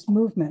Zionist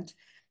movement.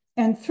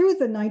 And through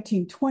the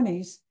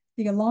 1920s,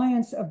 the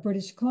alliance of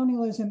British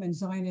colonialism and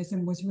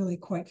Zionism was really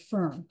quite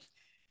firm.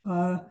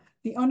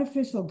 The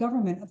unofficial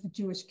government of the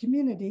Jewish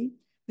community,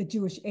 the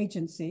Jewish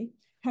Agency,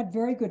 had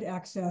very good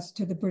access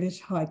to the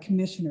British High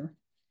Commissioner.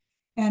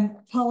 And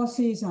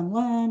policies on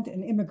land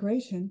and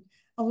immigration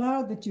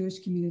allowed the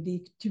Jewish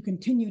community to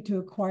continue to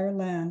acquire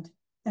land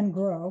and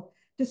grow,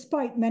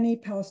 despite many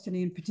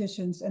Palestinian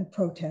petitions and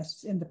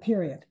protests in the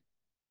period.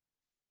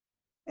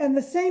 And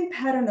the same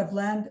pattern of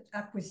land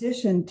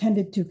acquisition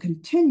tended to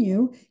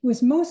continue. It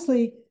was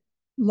mostly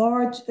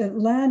large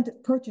land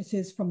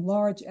purchases from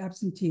large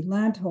absentee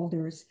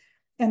landholders,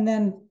 and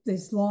then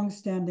these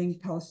long-standing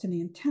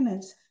Palestinian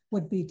tenants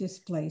would be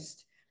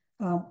displaced.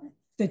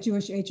 The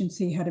Jewish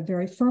Agency had a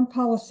very firm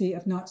policy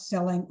of not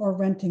selling or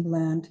renting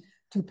land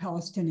to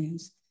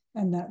Palestinians,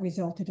 and that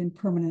resulted in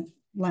permanent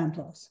land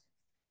loss.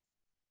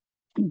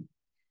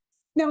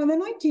 Now, in the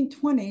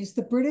 1920s,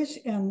 the British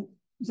and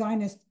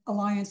Zionist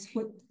alliance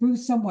grew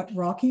somewhat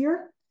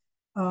rockier.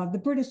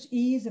 The British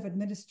ease of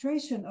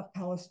administration of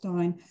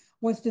Palestine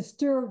was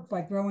disturbed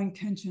by growing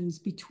tensions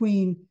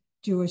between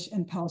Jewish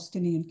and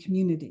Palestinian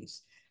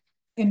communities.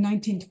 In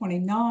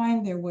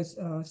 1929, there was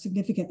a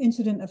significant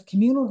incident of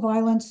communal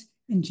violence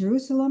in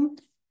Jerusalem,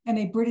 and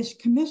a British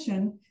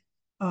commission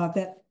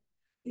that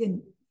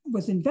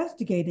was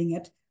investigating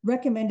it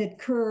recommended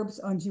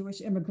curbs on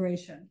Jewish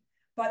immigration.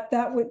 But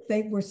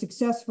they were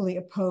successfully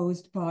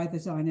opposed by the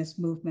Zionist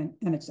movement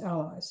and its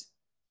allies.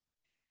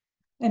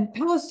 And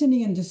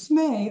Palestinian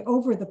dismay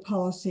over the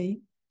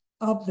policy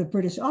of the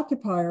British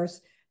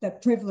occupiers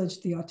that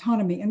privileged the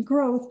autonomy and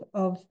growth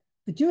of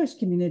the Jewish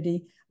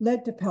community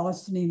led to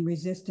Palestinian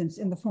resistance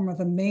in the form of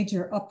a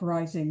major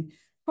uprising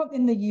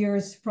in the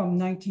years from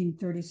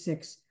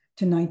 1936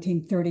 to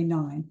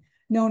 1939,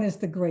 known as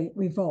the Great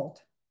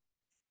Revolt.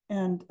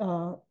 And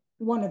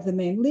one of the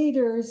main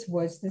leaders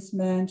was this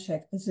man,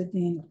 Sheikh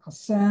Izzeddin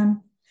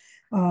Qassam.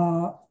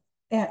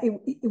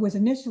 It was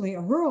initially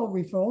a rural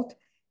revolt,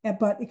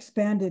 but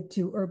expanded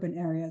to urban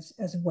areas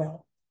as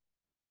well.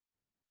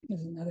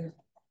 Here's another.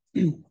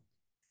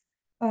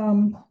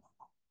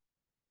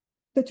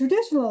 The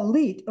traditional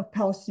elite of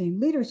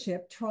Palestinian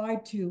leadership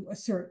tried to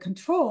assert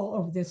control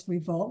over this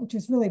revolt, which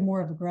is really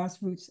more of a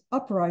grassroots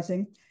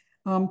uprising,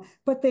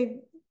 but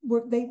they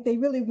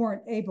really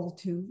weren't able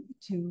to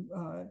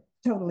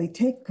totally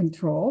take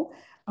control.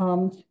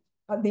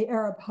 The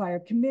Arab Higher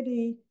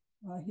Committee,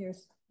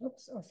 here's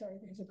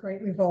a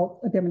Great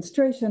Revolt, a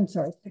demonstration,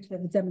 picture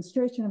of a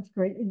demonstration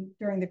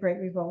during the Great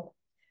Revolt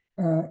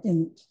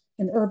in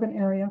an urban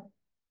area.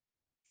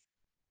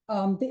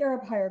 The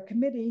Arab Higher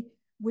Committee,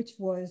 which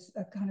was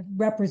kind of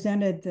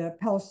represented the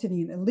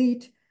Palestinian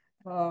elite,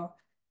 was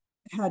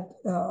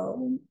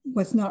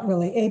not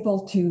really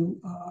able to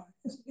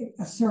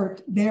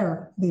assert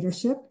their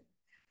leadership.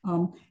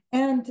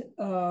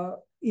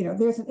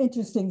 There's an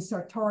interesting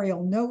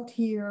sartorial note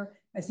here.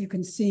 As you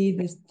can see,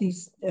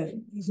 these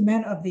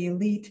men of the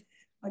elite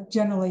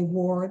generally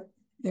wore,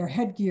 their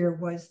headgear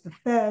was the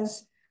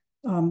fez,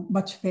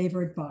 much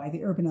favored by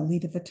the urban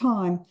elite at the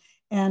time.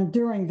 And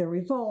during the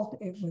revolt,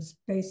 it was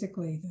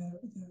basically the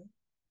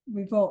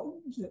revolt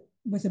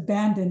was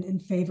abandoned in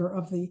favor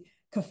of the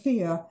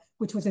keffiyeh,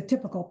 which was a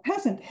typical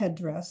peasant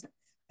headdress.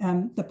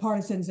 And the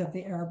partisans of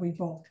the Arab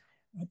Revolt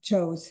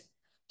chose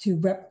to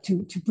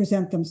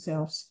present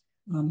themselves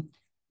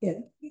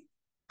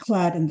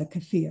clad in the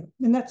keffiyeh.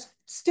 And that's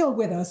still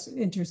with us,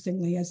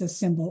 interestingly, as a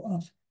symbol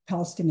of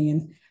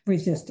Palestinian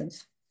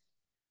resistance.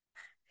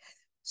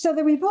 So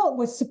the revolt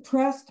was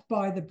suppressed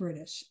by the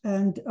British,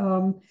 and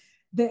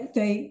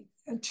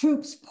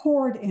troops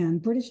poured in,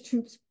 British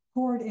troops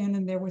poured in,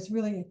 and there was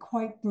really a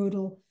quite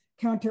brutal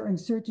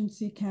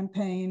counterinsurgency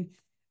campaign.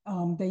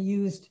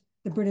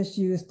 The British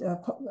used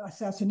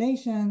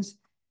assassinations,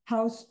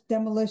 house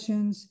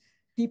demolitions,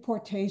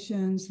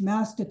 deportations,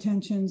 mass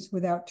detentions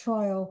without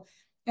trial,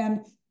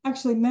 and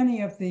actually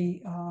many of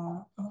the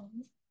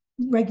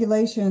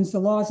regulations, the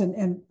laws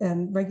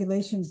and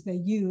regulations they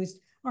used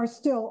are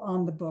still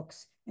on the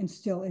books and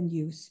still in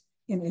use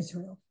in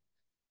Israel.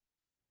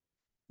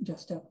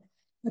 Just a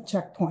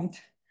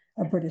checkpoint,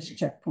 a British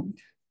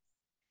checkpoint.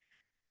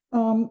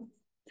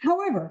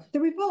 However, the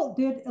revolt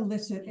did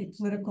elicit a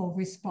political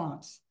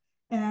response.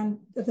 And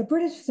the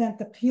British sent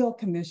the Peel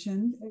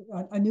Commission,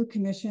 a new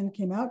commission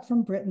came out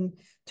from Britain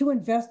to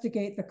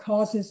investigate the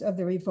causes of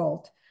the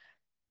revolt.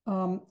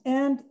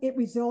 And it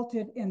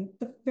resulted in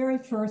the very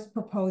first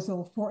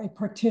proposal for a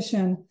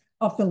partition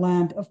of the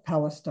land of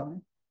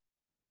Palestine.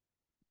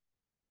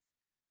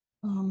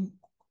 And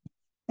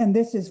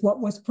this is what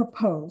was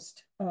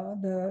proposed.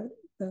 The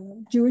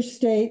Jewish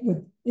state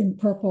in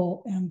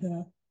purple and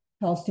the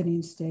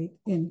Palestinian state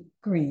in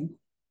green.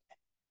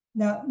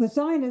 Now, the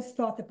Zionists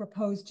thought the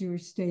proposed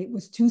Jewish state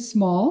was too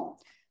small,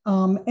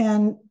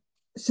 and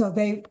so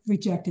they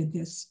rejected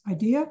this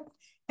idea.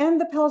 And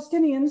the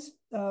Palestinians,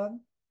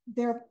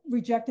 they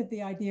rejected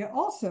the idea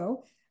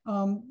also.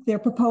 Their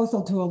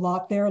proposal to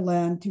allot their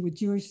land to a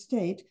Jewish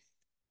state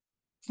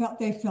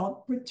they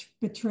felt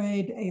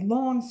betrayed a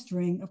long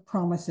string of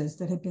promises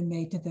that had been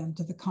made to them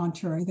to the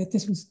contrary, that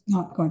this was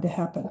not going to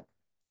happen.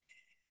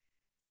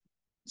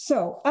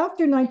 So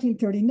after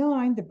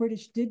 1939, the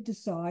British did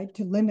decide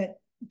to limit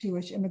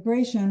Jewish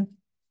immigration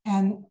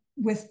and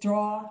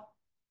withdraw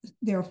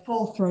their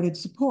full-throated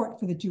support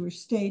for the Jewish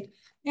state,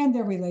 and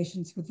their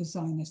relations with the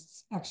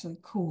Zionists actually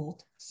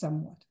cooled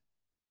somewhat.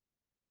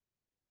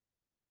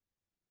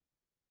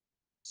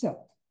 So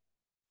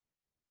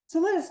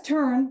let us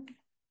turn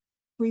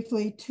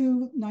briefly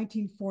to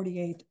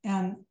 1948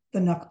 and the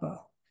Nakba.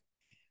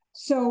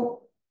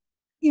 So,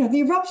 the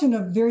eruption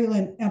of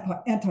virulent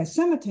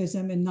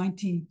anti-Semitism in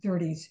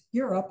 1930s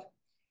Europe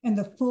and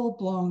the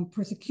full-blown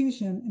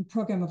persecution and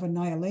program of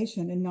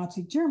annihilation in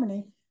Nazi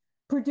Germany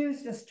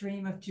produced a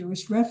stream of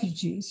Jewish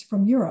refugees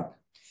from Europe,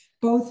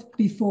 both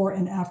before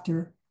and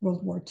after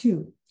World War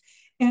II.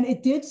 And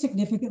it did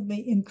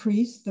significantly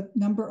increase the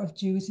number of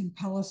Jews in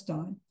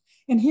Palestine.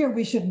 And here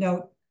we should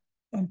note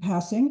in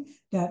passing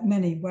that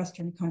many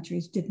Western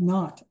countries did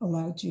not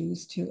allow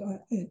Jews to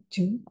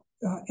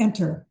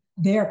enter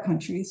their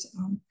countries,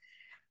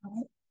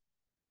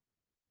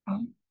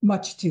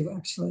 much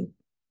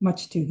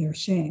to their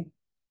shame.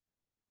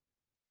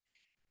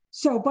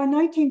 So by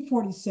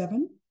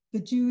 1947, the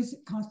Jews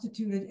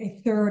constituted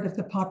a third of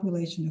the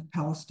population of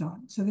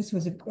Palestine. So this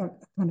was a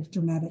kind of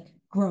dramatic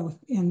growth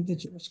in the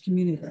Jewish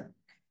community.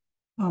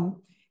 And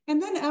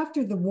then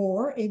after the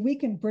war, a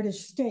weakened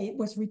British state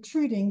was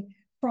retreating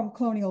from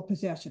colonial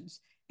possessions,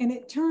 and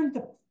it turned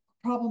the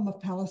problem of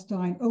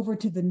Palestine over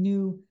to the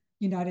new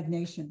United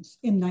Nations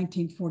in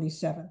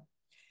 1947,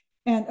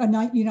 and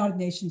a United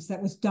Nations that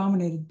was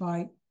dominated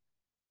by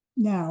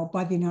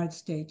the United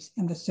States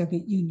and the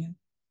Soviet Union.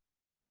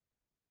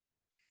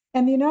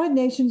 And the United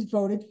Nations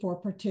voted for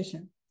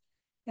partition.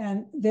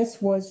 And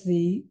this was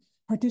the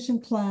partition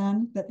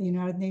plan that the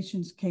United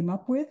Nations came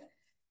up with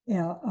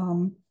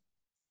in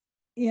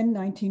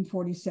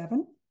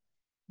 1947.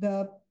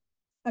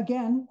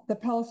 Again, the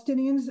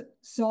Palestinians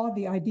saw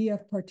the idea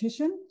of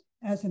partition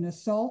as an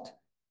assault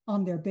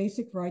on their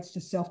basic rights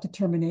to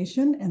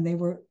self-determination, and they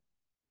were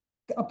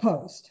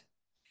opposed.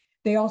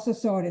 They also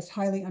saw it as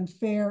highly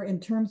unfair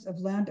in terms of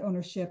land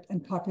ownership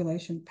and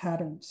population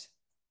patterns.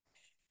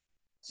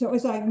 So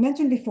as I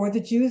mentioned before, the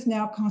Jews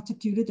now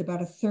constituted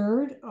about a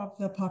third of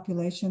the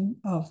population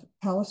of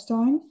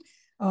Palestine,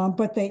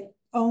 but they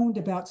owned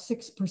about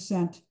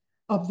 6%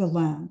 of the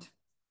land.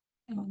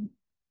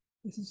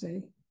 This is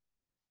a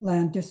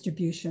land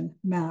distribution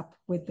map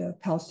with the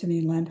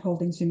Palestinian land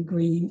holdings in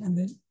green and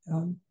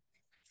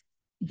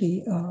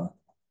the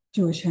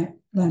Jewish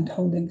land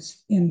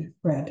holdings in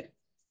red.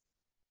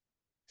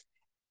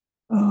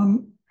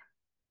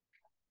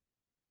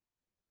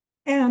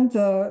 And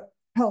the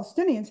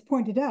Palestinians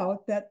pointed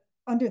out that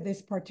under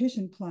this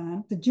partition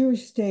plan, the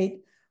Jewish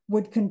state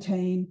would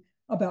contain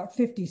about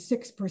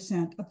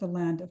 56% of the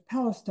land of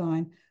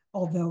Palestine,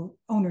 although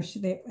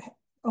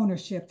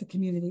the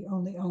community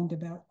only owned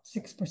about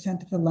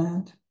 6% of the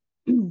land.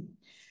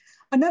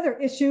 Another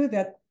issue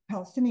that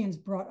Palestinians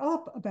brought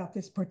up about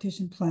this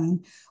partition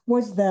plan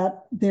was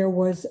that there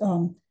was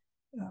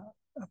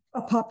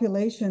a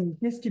population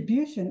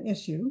distribution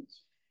issue.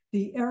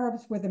 The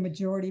Arabs were the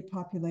majority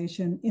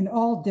population in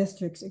all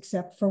districts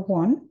except for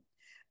one.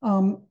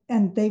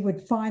 And they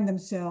would find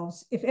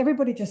themselves, if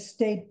everybody just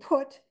stayed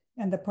put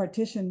and the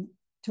partition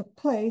took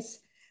place,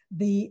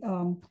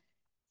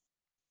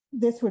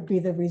 this would be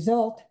the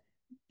result.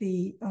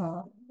 The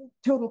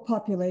total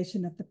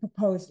population of the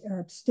proposed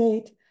Arab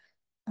state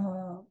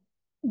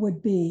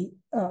would be,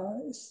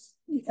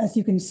 as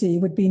you can see,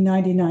 would be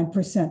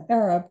 99%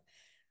 Arab,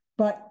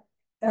 but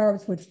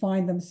Arabs would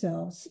find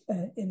themselves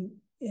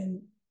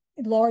in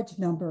large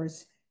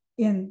numbers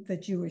in the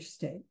Jewish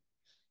state.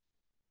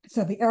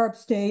 So the Arab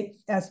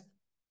state, as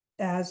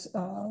as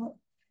the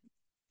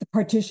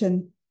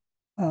partition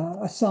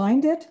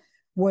assigned it,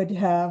 would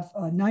have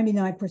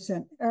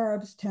 99%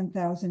 Arabs,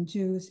 10,000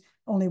 Jews,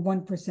 only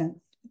 1%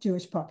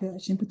 Jewish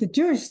population. But the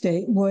Jewish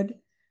state would,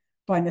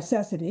 by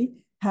necessity,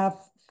 have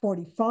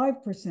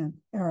 45%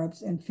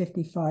 Arabs and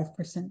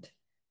 55%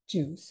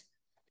 Jews.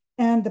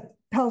 And the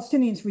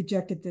Palestinians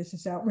rejected this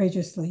as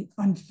outrageously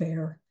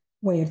unfair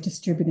way of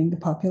distributing the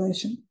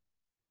population.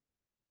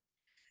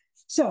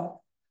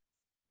 So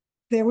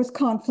there was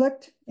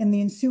conflict, and the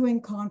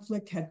ensuing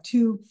conflict had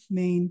two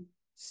main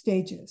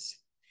stages.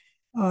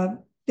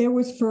 There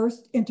was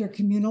first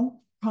intercommunal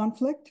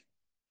conflict,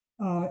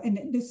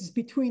 and this is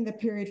between the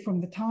period from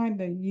the time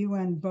the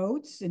UN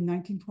votes in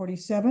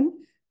 1947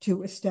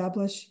 to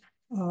establish,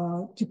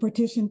 to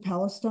partition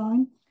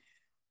Palestine,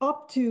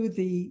 up to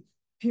the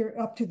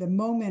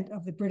moment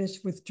of the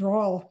British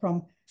withdrawal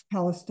from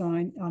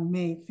Palestine on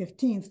May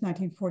 15th,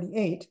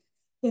 1948.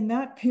 In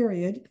that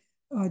period,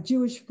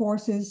 Jewish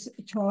forces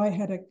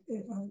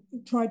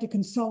tried to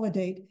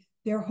consolidate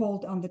their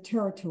hold on the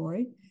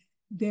territory.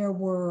 There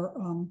were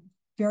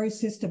very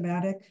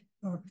systematic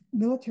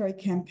military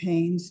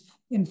campaigns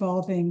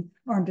involving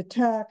armed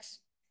attacks,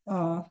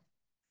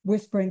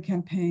 whispering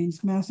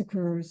campaigns,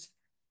 massacres,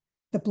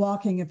 the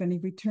blocking of any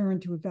return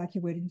to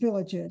evacuated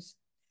villages.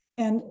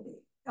 And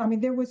I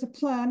mean, there was a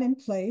plan in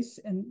place,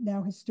 and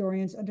now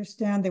historians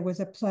understand there was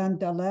a plan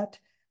Dalet,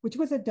 which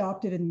was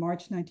adopted in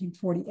March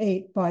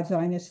 1948 by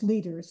Zionist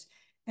leaders.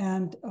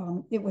 And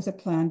it was a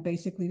plan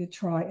basically to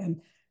try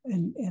and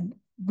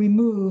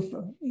remove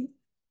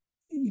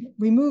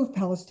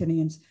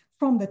Palestinians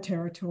from the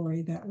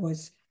territory that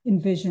was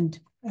envisioned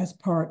as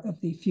part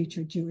of the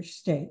future Jewish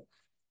state.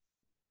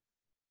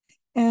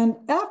 And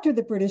after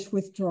the British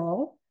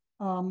withdrawal,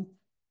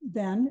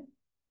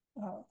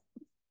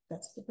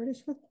 that's the British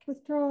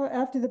withdrawal.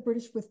 After the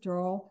British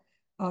withdrawal,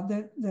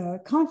 the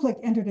conflict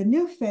entered a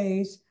new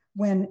phase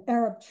when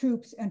Arab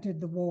troops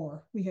entered the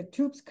war. We had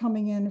troops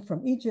coming in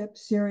from Egypt,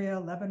 Syria,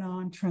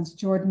 Lebanon,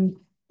 Transjordan,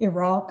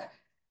 Iraq,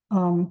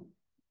 and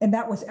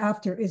that was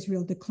after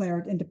Israel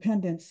declared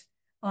independence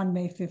on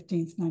May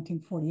 15th,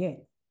 1948.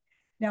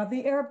 Now,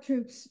 the Arab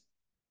troops,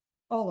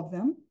 all of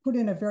them, put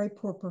in a very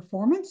poor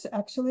performance,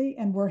 actually,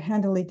 and were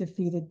handily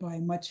defeated by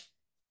a much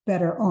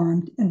better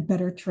armed and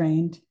better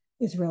trained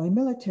Israeli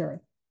military.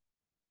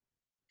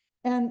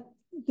 And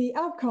the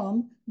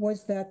outcome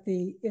was that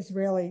the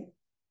Israeli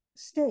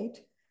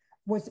state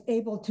was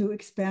able to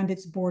expand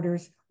its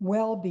borders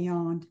well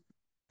beyond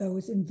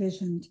those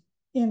envisioned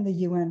in the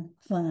UN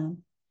plan.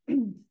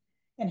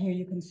 And here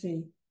you can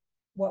see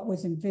what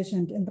was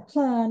envisioned in the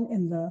plan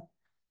in the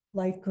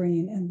light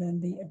green, and then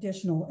the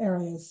additional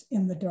areas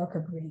in the darker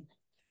green.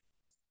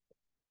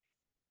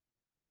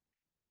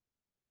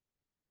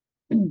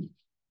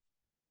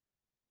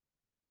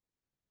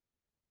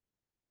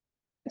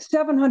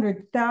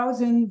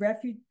 700,000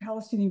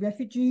 Palestinian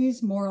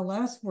refugees, more or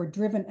less, were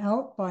driven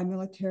out by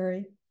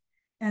military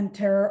and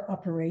terror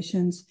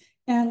operations,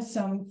 and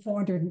some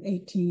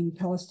 418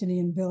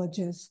 Palestinian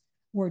villages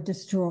were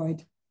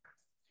destroyed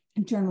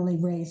and generally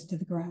razed to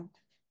the ground.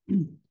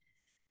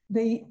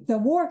 The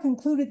war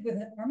concluded with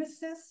an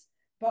armistice,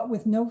 but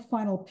with no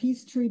final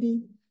peace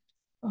treaty.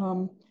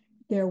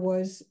 There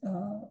was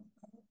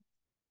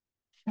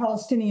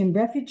Palestinian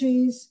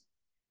refugees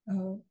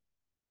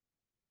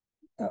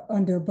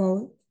under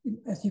both,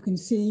 as you can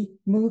see,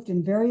 moved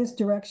in various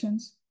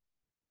directions.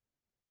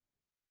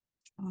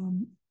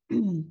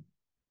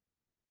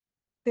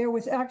 There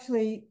was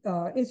actually,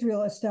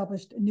 Israel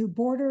established new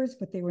borders,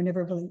 but they were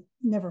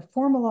never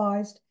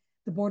formalized.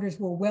 The borders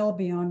were well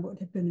beyond what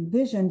had been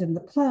envisioned in the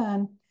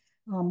plan.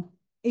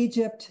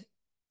 Egypt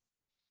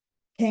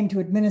came to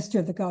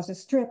administer the Gaza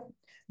Strip.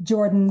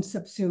 Jordan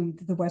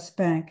subsumed the West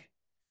Bank,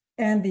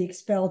 and the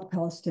expelled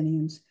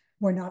Palestinians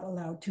were not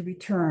allowed to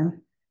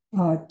return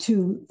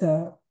to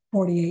the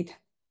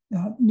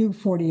new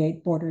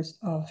 48 borders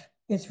of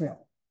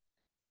Israel.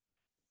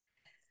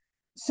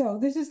 So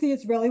this is the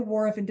Israeli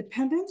War of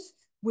Independence,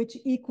 which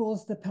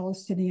equals the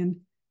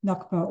Palestinian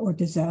Nakba, or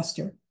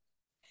disaster.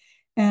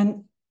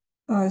 And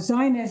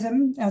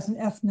Zionism, as an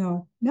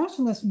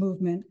ethno-nationalist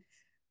movement,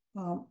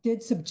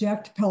 did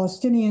subject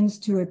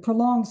Palestinians to a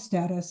prolonged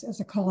status as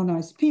a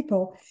colonized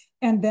people,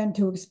 and then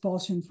to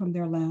expulsion from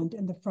their land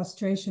and the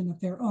frustration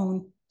of their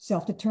own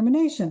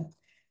self-determination.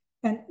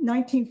 And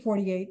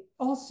 1948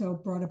 also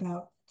brought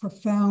about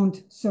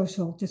profound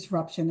social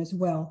disruption, as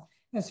well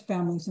as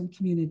families and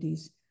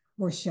communities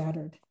were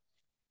shattered.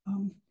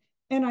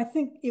 And I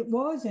think it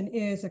was and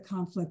is a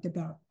conflict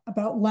about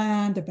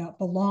land, about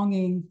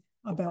belonging,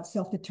 about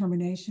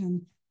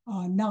self-determination,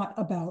 not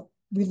about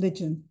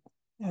religion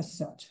as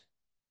such.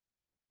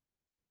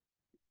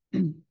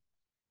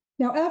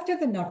 Now, after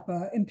the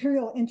Nakba,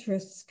 imperial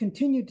interests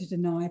continued to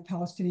deny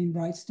Palestinian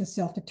rights to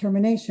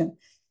self-determination.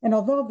 And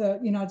although the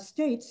United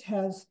States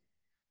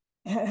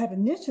had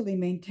initially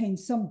maintained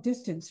some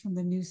distance from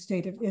the new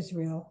state of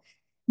Israel,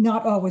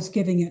 not always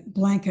giving it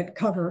blanket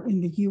cover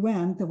in the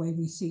UN the way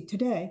we see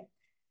today,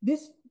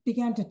 this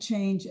began to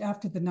change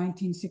after the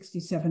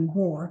 1967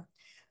 war.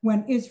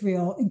 when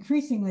Israel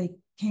increasingly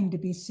came to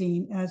be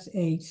seen as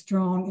a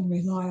strong and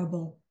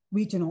reliable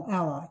regional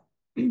ally.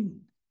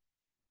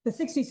 The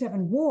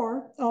 67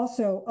 war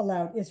also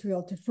allowed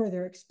Israel to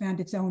further expand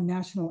its own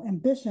national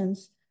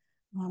ambitions.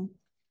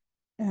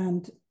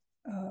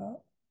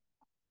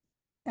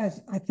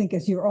 As I think,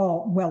 as you're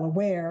all well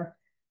aware,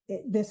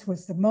 this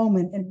was the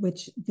moment in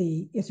which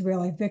the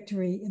Israeli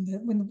victory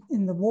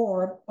in the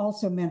war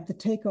also meant the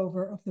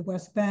takeover of the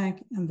West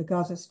Bank and the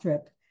Gaza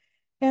Strip,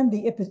 and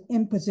the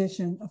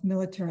imposition of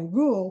military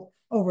rule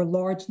over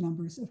large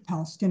numbers of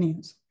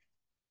Palestinians.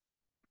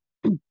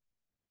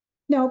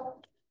 Now,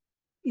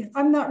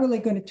 I'm not really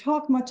going to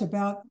talk much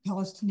about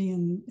how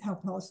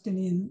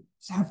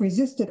Palestinians have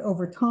resisted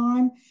over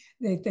time.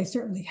 They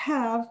certainly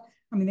have.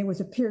 I mean, there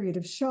was a period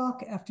of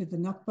shock after the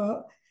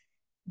Nakba,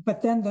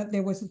 but then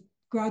there was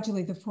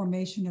gradually the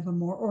formation of a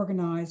more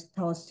organized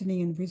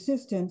Palestinian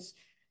resistance,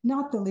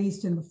 not the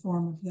least in the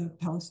form of the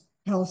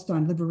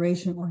Palestine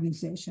Liberation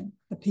Organization,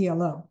 the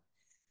PLO,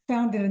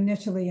 founded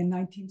initially in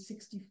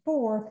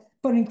 1964,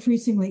 but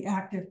increasingly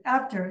active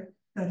after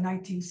the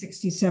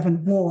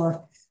 1967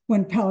 war,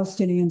 when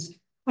Palestinians,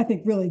 I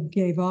think, really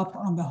gave up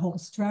on the whole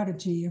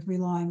strategy of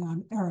relying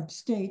on Arab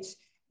states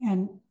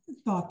and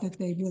thought that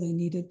they really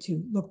needed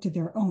to look to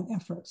their own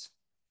efforts.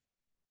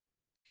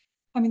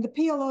 I mean, the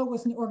PLO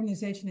was an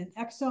organization in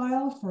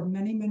exile for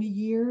many, many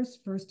years,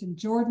 first in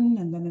Jordan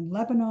and then in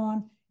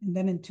Lebanon and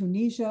then in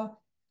Tunisia.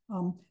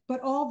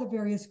 But all the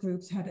various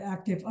groups had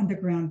active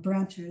underground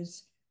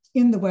branches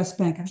in the West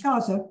Bank and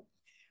Gaza,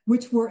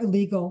 which were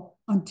illegal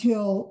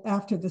until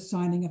after the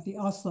signing of the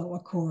Oslo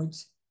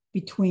Accords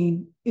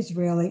between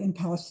Israeli and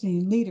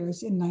Palestinian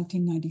leaders in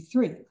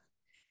 1993.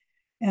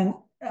 And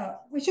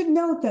we should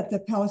note that the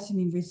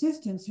Palestinian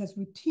resistance has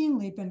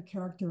routinely been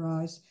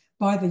characterized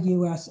by the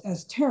US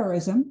as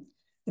terrorism.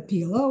 The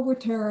PLO were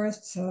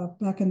terrorists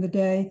back in the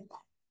day,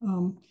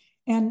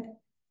 and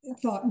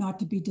thought not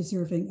to be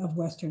deserving of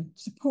Western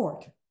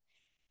support.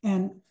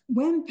 And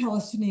when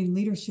Palestinian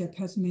leadership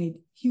has made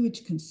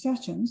huge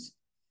concessions,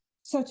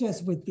 such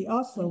as with the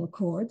Oslo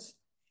Accords,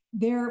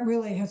 there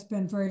really has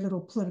been very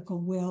little political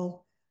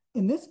will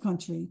in this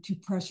country to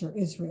pressure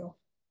Israel.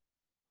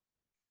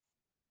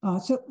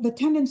 So the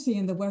tendency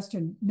in the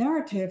Western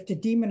narrative to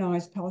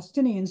demonize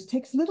Palestinians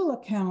takes little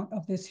account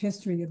of this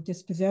history of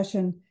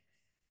dispossession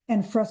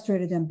and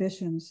frustrated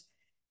ambitions.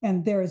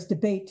 And there is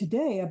debate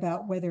today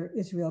about whether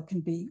Israel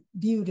can be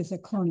viewed as a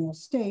colonial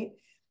state.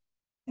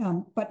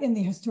 But in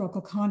the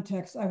historical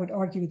context, I would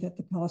argue that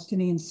the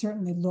Palestinians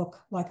certainly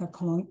look like a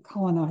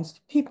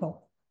colonized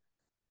people.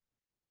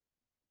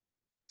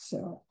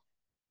 So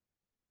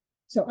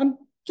I'm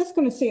just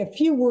going to say a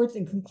few words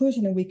in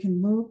conclusion, and we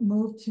can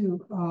move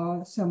to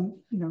some,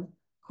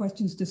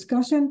 questions,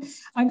 discussion.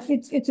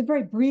 It's a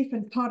very brief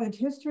and potted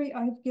history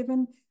I have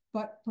given,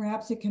 but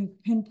perhaps it can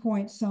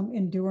pinpoint some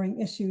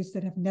enduring issues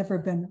that have never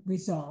been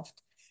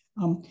resolved.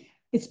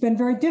 It's been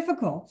very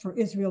difficult for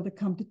Israel to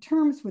come to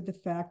terms with the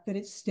fact that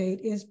its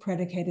state is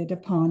predicated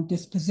upon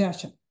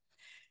dispossession.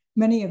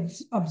 Many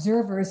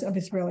observers of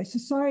Israeli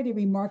society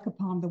remark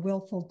upon the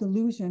willful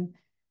delusion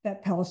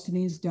that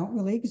Palestinians don't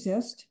really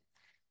exist.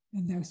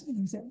 And there's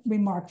a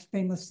remark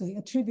famously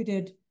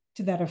attributed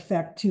to that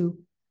effect to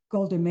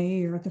Golda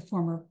Meir, the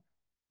former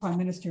prime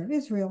minister of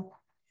Israel,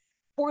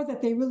 or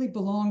that they really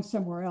belong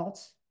somewhere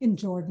else, in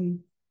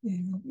Jordan,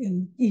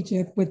 in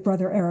Egypt, with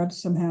brother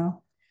Arabs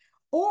somehow,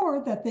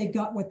 or that they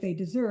got what they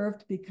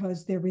deserved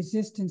because their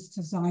resistance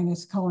to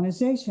Zionist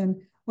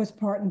colonization was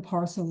part and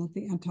parcel of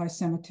the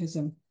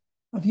anti-Semitism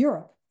of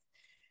Europe.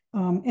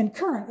 And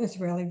current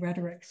Israeli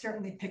rhetoric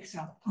certainly picks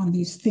up on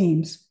these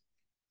themes.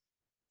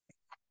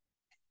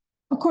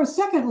 Of course,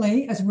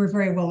 secondly, as we're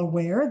very well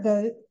aware,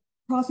 the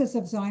process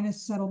of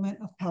Zionist settlement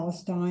of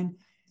Palestine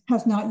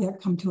has not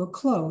yet come to a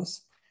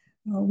close.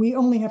 We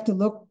only have to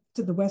look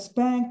to the West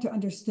Bank to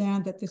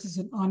understand that this is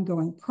an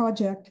ongoing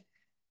project.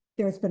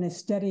 There's been a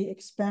steady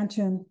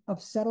expansion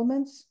of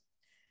settlements.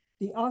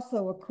 The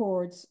Oslo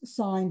Accords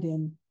signed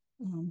in,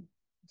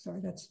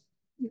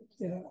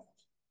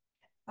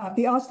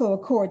 the Oslo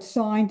Accords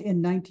signed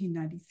in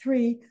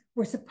 1993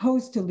 were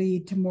supposed to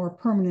lead to more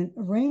permanent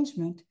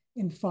arrangement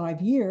in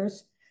 5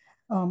 years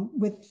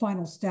with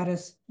final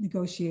status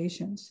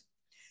negotiations.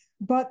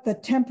 But the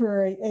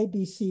temporary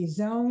ABC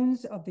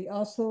zones of the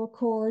Oslo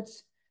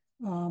Accords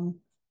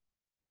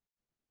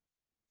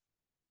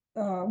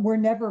were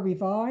never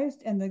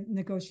revised, and the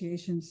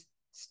negotiations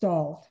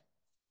stalled.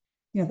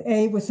 The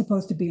A was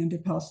supposed to be under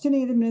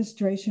Palestinian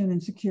administration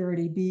and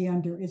security, B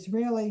under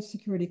Israeli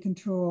security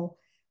control,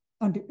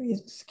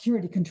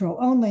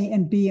 only,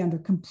 and B under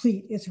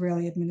complete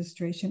Israeli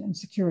administration and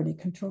security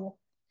control.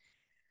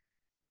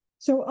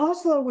 So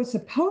Oslo was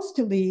supposed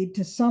to lead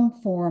to some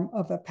form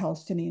of a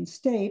Palestinian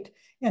state,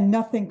 and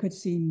nothing could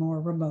seem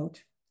more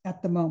remote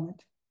at the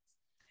moment.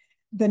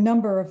 The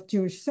number of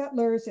Jewish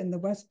settlers in the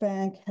West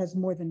Bank has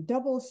more than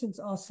doubled since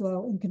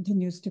Oslo and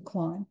continues to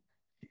climb.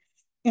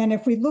 And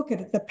if we look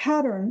at the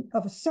pattern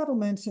of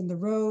settlements and the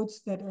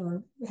roads that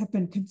have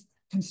been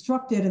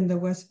constructed in the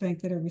West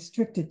Bank that are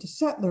restricted to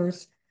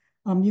settlers,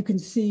 you can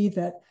see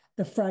that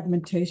the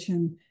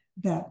fragmentation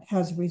that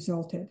has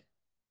resulted.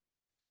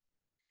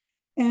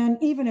 And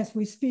even as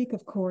we speak,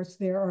 of course,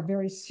 there are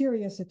very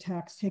serious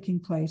attacks taking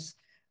place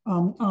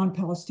on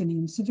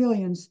Palestinian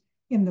civilians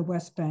in the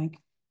West Bank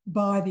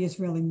by the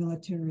Israeli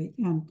military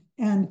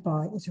and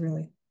by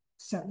Israeli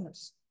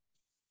settlers.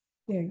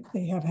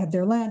 They have had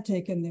their land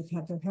taken, they've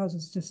had their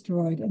houses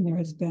destroyed, and there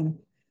has been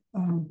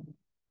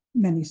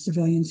many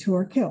civilians who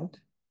are killed.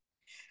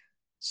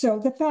 So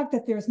the fact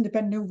that there's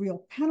been no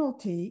real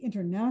penalty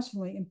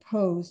internationally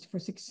imposed for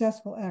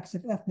successful acts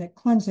of ethnic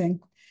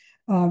cleansing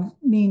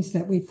means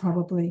that we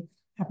probably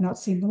have not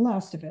seen the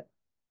last of it.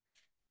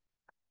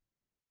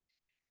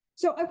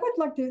 So I would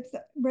like to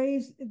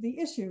raise the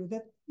issue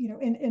that,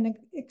 in an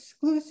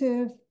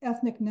exclusive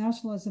ethnic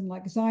nationalism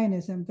like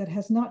Zionism that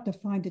has not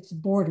defined its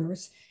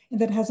borders and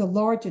that has a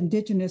large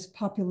indigenous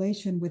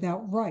population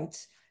without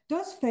rights,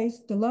 does face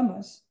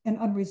dilemmas and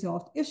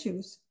unresolved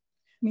issues.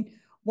 I mean,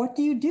 what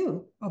do you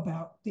do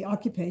about the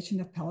occupation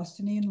of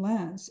Palestinian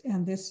lands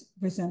and this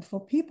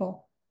resentful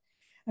people?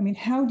 I mean,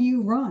 how do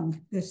you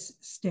run this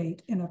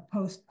state in a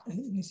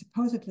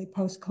supposedly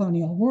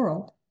post-colonial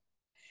world?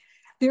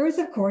 There is,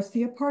 of course,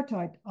 the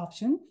apartheid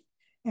option,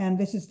 and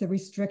this is the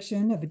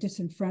restriction of a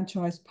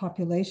disenfranchised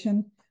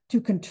population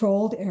to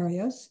controlled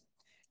areas,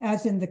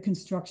 as in the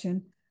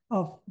construction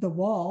of the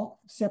wall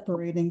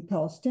separating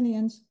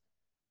Palestinians.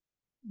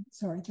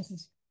 Sorry,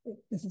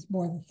 this is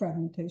more of a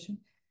fragmentation.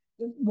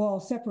 The wall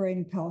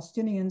separating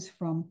Palestinians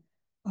from,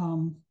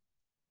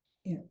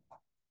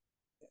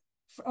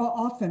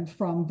 often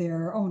from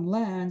their own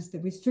lands,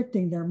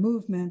 restricting their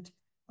movement,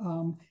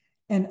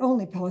 and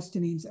only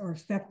Palestinians are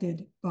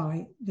affected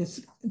by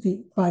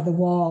by the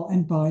wall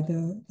and by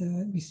the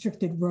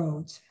restricted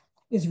roads.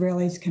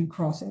 Israelis can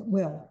cross at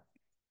will.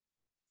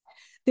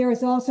 There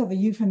is also the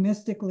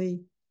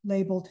euphemistically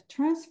labeled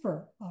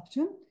transfer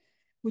option,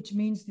 which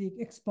means the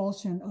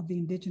expulsion of the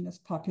indigenous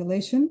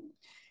population.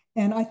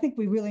 And I think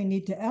we really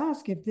need to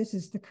ask if this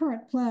is the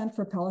current plan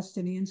for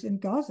Palestinians in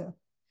Gaza.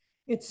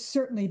 It's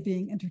certainly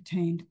being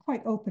entertained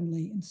quite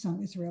openly in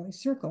some Israeli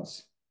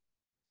circles.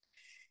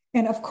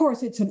 And of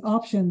course, it's an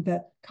option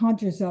that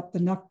conjures up the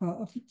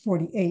Nakba of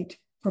 48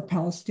 for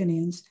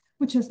Palestinians,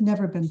 which has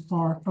never been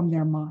far from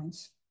their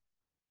minds.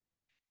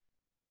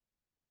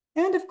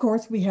 And of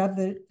course, we have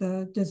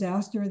the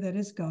disaster that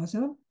is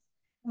Gaza.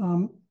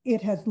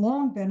 It has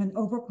long been an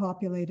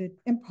overpopulated,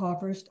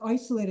 impoverished,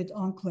 isolated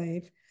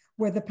enclave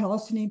where the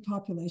Palestinian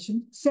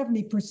population,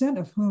 70%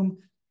 of whom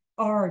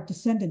are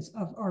descendants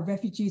of our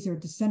refugees or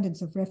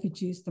descendants of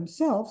refugees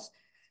themselves,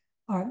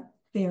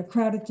 they are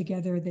crowded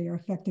together, they are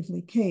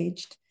effectively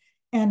caged,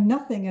 and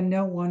nothing and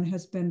no one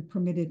has been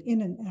permitted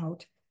in and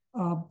out,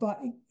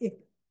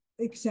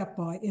 except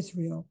by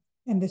Israel.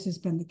 And this has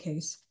been the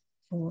case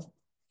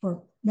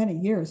for many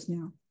years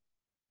now.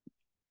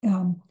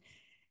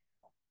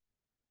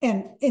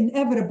 And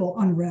inevitable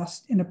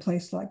unrest in a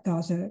place like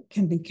Gaza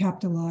can be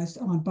capitalized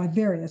on by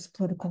various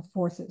political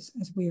forces,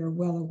 as we are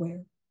well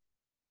aware.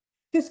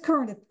 This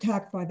current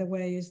attack, by the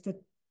way, is the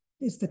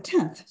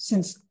 10th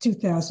since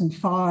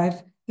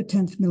 2005, the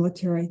 10th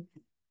military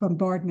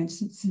bombardment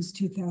since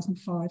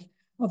 2005,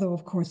 although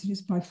of course it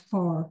is by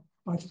far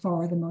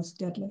the most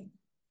deadly.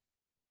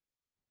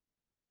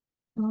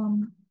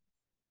 And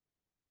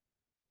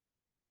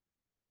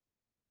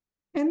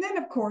then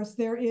of course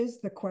there is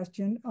the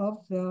question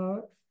of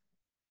the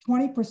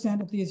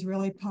 20% of the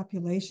Israeli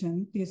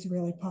population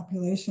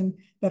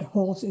that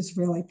holds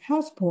Israeli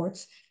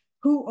passports,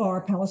 who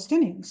are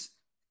Palestinians,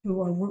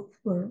 who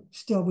were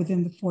still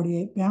within the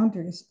 48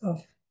 boundaries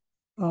of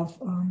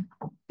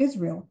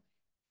Israel.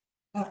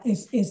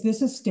 Is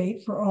this a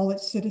state for all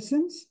its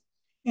citizens?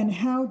 And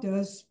how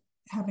does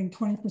having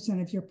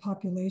 20% of your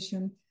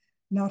population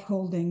not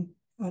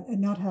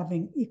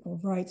having equal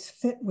rights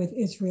fit with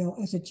Israel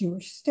as a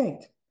Jewish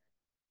state?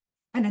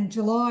 And in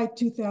July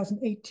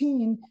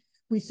 2018,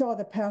 we saw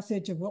the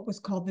passage of what was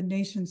called the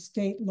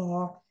nation-state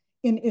law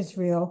in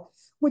Israel,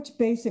 which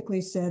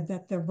basically said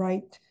that the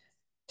right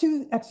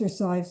to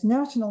exercise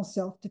national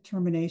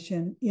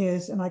self-determination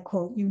is, and I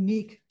quote,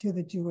 unique to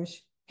the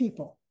Jewish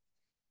people.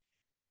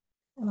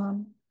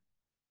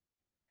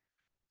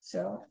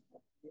 So,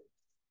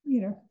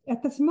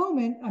 at this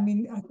moment, I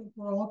mean, I think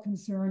we're all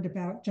concerned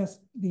about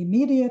just the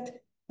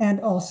immediate and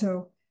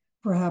also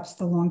perhaps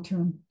the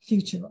long-term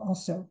future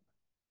also.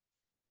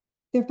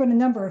 There have been a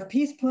number of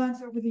peace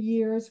plans over the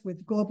years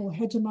with global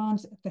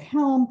hegemons at the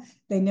helm.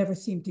 They never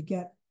seem to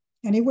get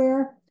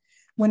anywhere.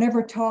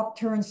 Whenever talk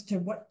turns to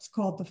what's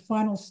called the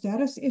final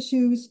status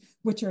issues,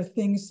 which are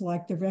things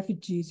like the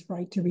refugees'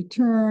 right to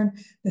return,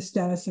 the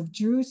status of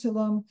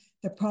Jerusalem,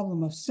 the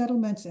problem of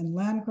settlements and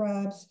land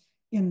grabs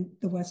in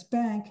the West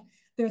Bank,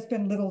 there's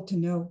been little to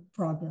no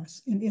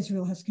progress, and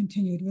Israel has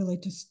continued really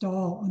to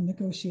stall on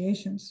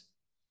negotiations.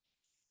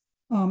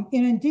 And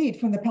indeed,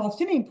 from the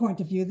Palestinian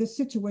point of view, this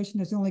situation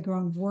has only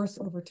grown worse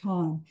over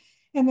time.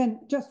 And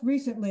then just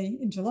recently,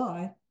 in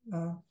July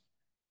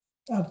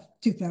of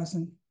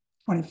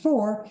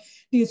 2024,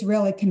 the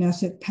Israeli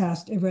Knesset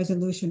passed a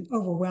resolution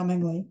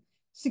overwhelmingly,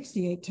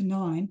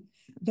 68-9,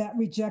 that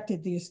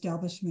rejected the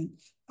establishment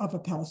of a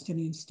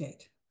Palestinian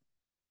state.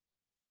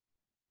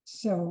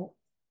 So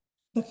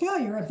the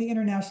failure of the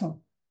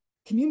international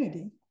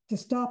community to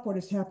stop what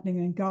is happening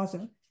in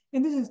Gaza,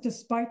 and this is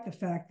despite the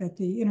fact that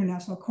the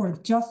International Court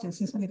of Justice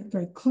has made it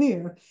very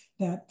clear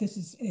that this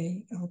is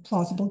a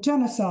plausible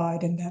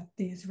genocide and that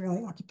the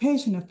Israeli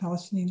occupation of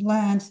Palestinian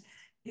lands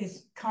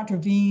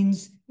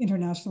contravenes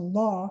international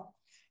law.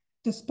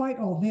 Despite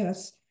all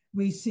this,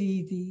 we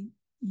see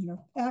the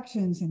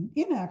actions and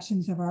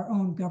inactions of our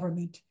own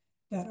government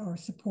that are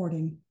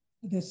supporting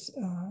this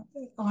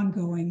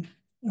ongoing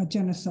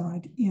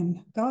genocide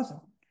in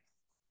Gaza.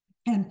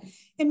 And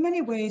in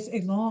many ways,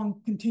 a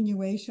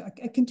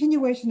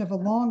continuation of a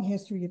long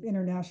history of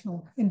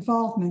international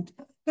involvement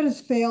that has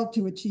failed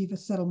to achieve a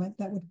settlement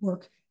that would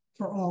work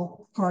for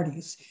all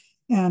parties.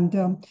 And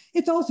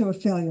it's also a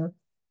failure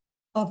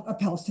of a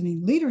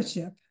Palestinian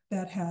leadership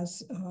that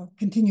has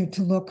continued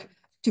to look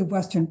to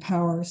Western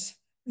powers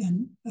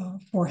and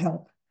for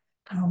help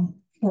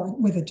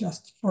for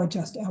a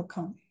just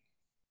outcome.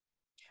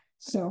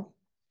 So,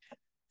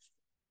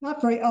 not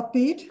very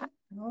upbeat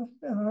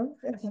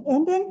as an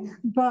ending,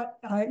 but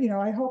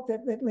I hope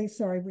that at least,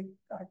 sorry,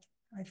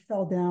 I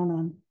fell down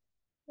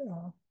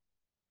on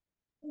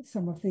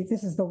some of these.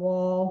 This is the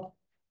wall.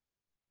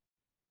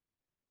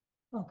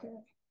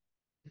 Okay.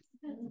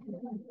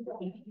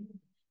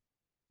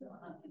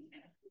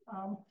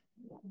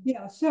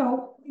 Yeah,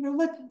 so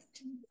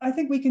I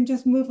think we can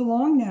just move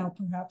along now,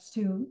 perhaps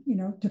to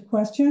to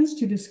questions,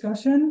 to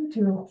discussion,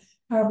 to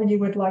however you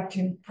would like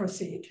to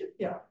proceed.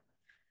 Yeah.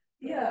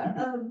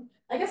 Yeah.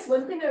 I guess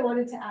one thing I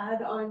wanted to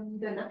add on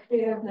the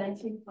Nakba of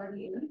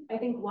 1948, I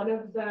think one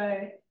of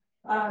the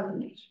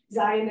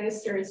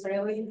Zionist or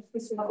Israeli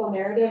historical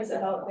narratives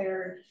about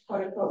their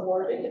quote unquote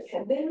war of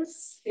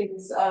independence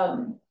is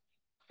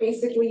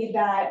basically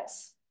that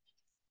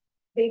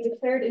they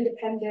declared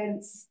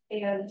independence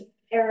and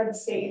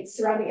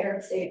surrounding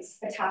Arab states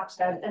attacked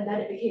them, and then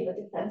it became a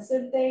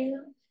defensive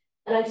thing.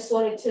 And I just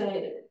wanted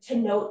to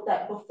note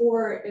that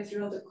before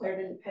Israel declared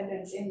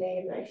independence in May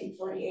of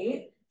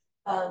 1948,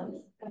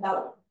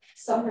 about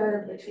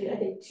somewhere between, I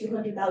think,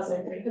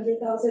 200,000 and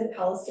 300,000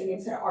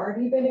 Palestinians had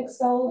already been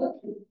expelled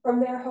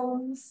from their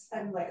homes,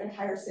 and like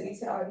entire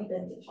cities had already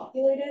been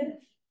depopulated.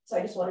 So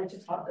I just wanted to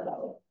talk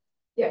about,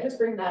 just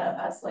bring that up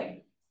as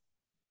like,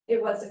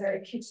 it was a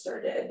very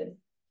concerted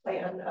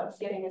plan of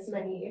getting as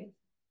many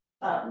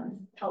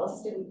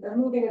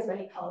moving as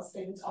many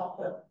Palestinians off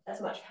of as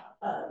much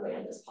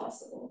land as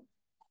possible.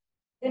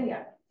 And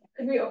yeah,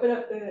 could we open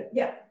up the,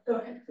 go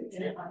ahead, please.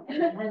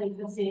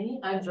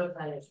 I'm Judith.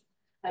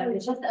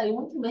 I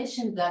want to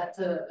mention that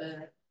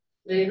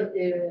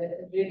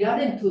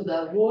regarding to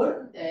the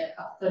war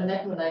after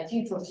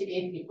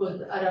 1948, because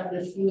the Arab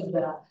refused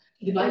the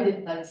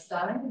divided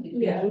Palestine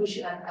between Jewish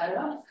and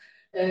Arab,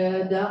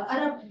 the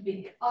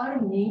Arabic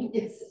army,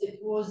 it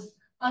was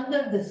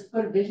under the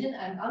supervision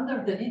and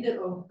under the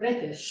leader of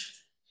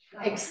British,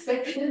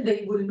 expected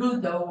they will lose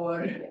the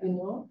war,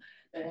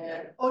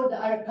 all the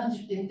Arab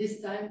countries in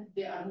this time,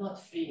 they are not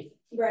free.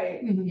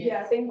 Right. Mm-hmm.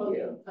 Yeah, thank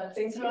you. But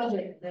thanks for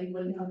it, they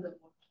will lose the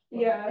war.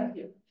 Yeah. Thank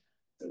you.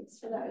 Thanks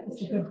for that.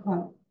 That's a good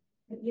point.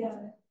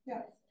 Yeah,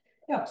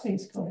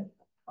 please go ahead.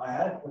 I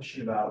had a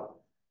question about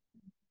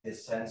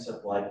this sense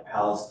of like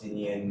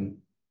Palestinian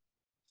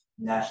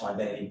national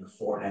identity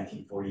before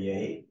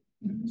 1948.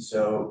 Mm-hmm.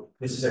 So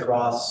this is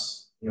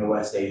across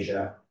West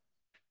Asia.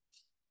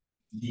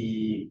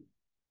 The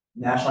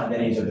national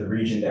identities of the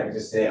region that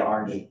exist today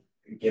aren't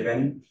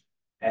given,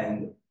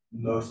 and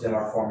most of them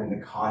are formed in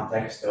the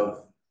context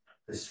of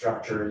the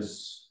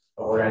structures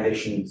of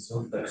organizations,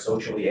 like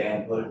socially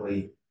and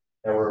politically,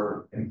 that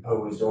were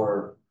imposed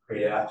or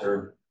created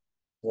after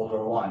World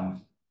War I.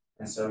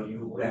 And so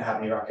you wouldn't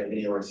have an Iraq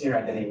identity or a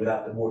Syrian identity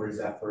without the borders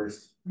that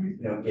first,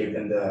 gave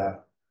them the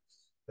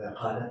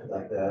kind of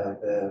like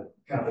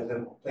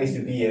the place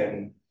to be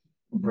in,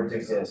 for it to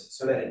exist.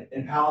 So that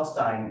in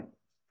Palestine,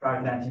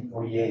 prior to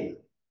 1948,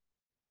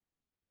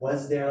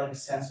 was there like a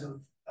sense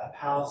of a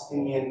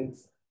Palestinian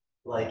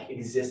like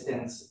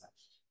existence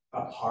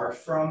apart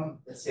from,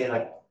 let's say,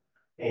 like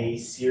a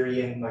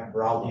Syrian, like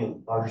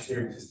broadly larger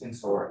Syrian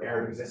existence or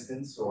Arab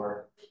existence,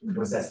 or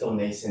was that still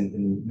nascent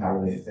and not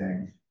really a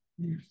thing?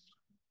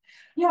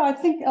 Yeah, I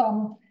think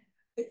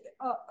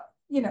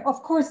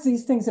of course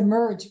these things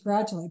emerge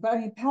gradually, but I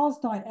mean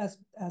Palestine as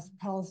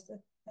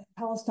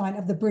Palestine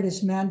of the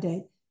British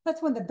Mandate,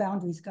 that's when the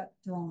boundaries got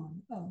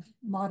drawn of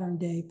modern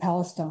day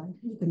Palestine,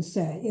 you can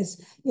say,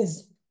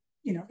 is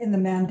in the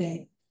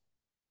mandate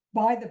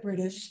by the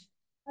British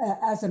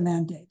as a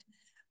mandate.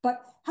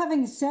 But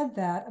having said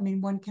that, I mean,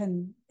 one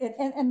can,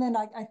 and then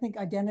I think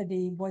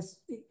identity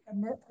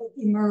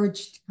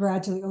emerged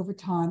gradually over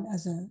time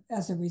as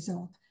a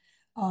result.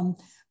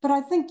 But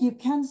I think you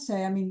can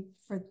say, I mean,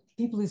 for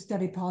people who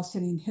study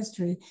Palestinian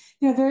history,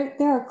 there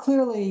are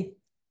clearly,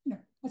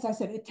 as I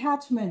said,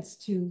 attachments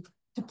to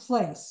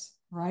place,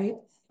 right?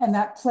 And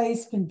that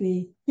place can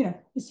be,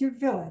 it's your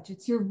village,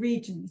 it's your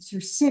region, it's your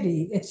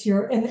city, it's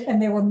your,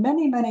 and there were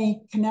many,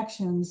 many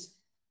connections.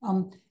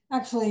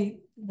 actually,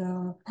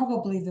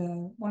 probably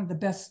one of the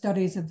best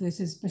studies of this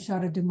is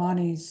Bashara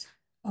Dumani's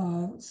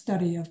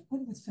study of,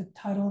 what was the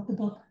title of the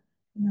book?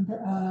 Remember?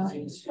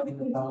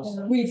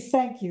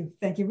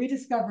 Thank you,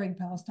 Rediscovering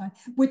Palestine,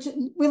 which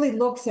really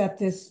looks at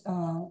this,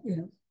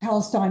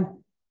 Palestine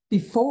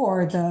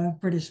before the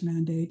British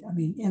Mandate. I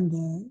mean, in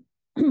the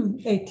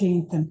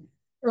 18th and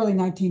early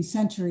 19th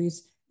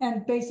centuries,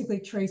 and basically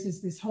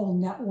traces this whole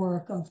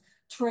network of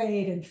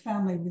trade and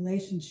family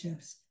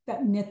relationships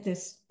that knit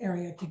this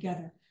area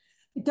together.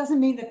 It doesn't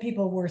mean that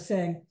people were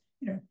saying,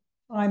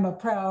 I'm a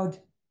proud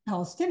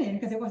Palestinian,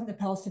 because it wasn't the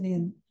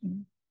Palestinian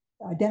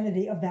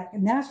identity of that,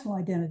 national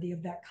identity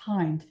of that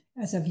kind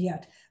as of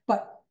yet.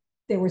 But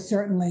there was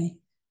certainly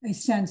a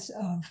sense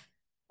of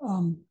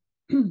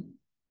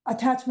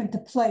attachment to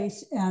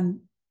place and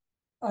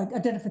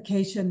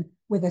identification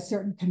with a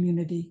certain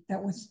community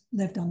that was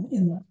lived on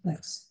in that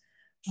place.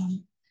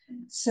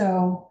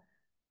 So,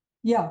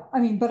 yeah, I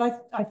mean, but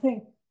I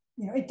think,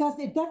 it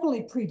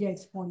definitely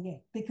predates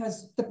 48,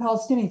 because the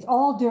Palestinians,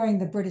 all during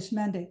the British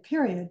Mandate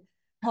period,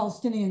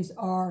 Palestinians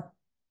are,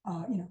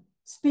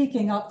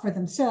 speaking up for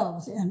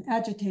themselves and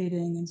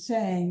agitating and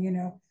saying,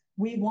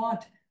 we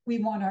want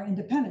our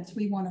independence,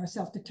 we want our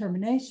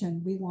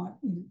self-determination, we want,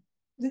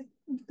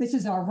 this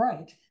is our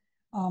right.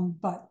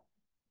 But,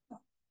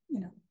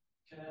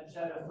 Can I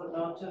add a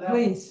footnote to that?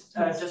 Please.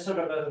 Just sort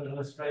of as an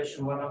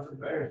illustration, one of the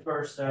very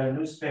first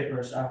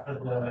newspapers after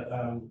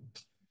the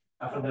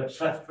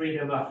press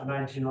freedom after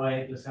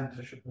 1908, the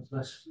censorship was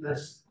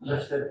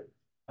lifted.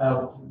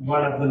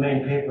 One of the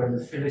main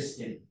papers, the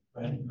Philistine,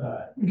 right,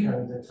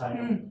 carried the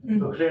title.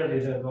 So clearly,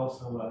 there's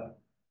also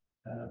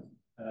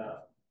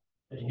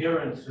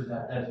adherence to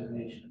that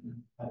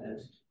designation.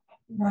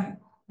 Right.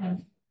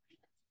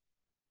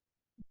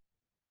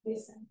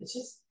 It's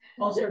just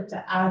also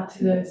to add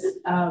to this,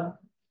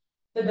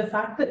 the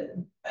fact that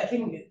I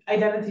think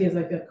identity is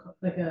I think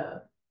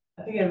a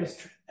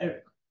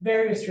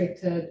very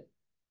restricted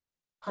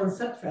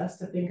concept for us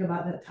to think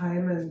about that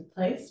time and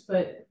place,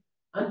 but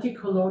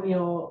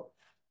anti-colonial,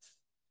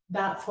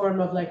 that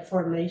form of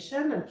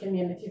formation and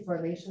community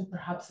formation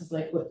perhaps is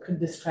what could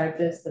describe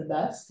this the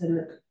best.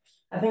 And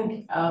I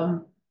think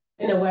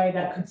in a way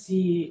that could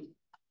see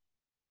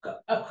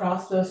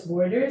across those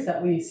borders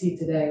that we see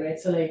today, right?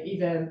 So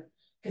even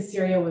because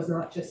Syria was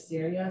not just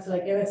Syria, so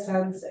in a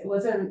sense it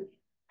wasn't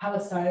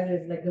Palestine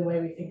is the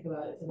way we think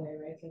about it today,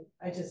 right?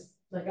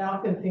 I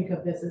often think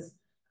of this as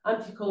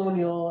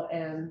anti-colonial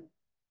and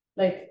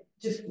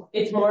just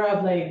it's more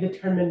of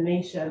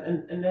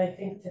determination, and I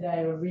think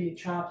today we're really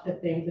trapped to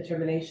think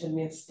determination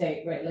means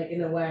state, right?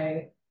 In a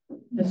way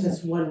that's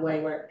just one way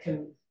where it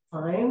can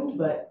find,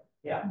 but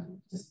yeah,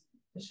 just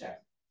to share.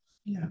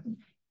 Yeah.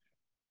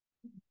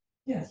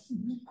 Yes.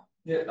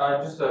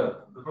 Yeah, just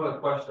a further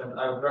question.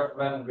 I would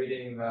recommend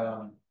reading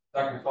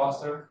Dr.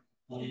 Foster.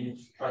 He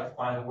tried to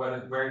find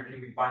where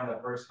can we find the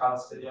first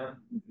Palestinian.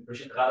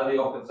 Rashid Khalidi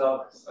opens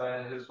up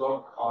his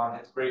book on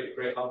his great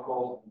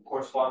uncle who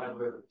corresponded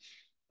with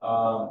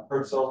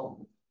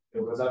Herzl.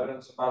 It was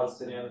evidence of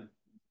Palestinian,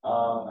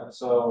 and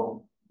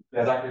so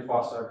yeah, Dr.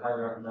 Foster, I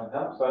highly recommend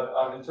him. But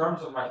in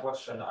terms of my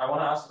question, I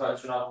want to ask about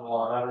international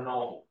law, and I don't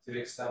know to the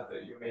extent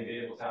that you may be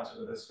able to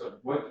answer this,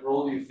 but what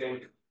role do you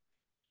think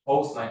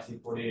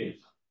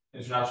post-1948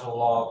 international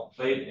law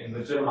played in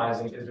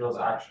legitimizing Israel's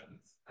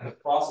actions and the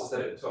process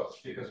that it took?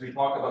 Because we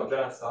talk about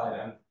genocide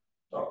and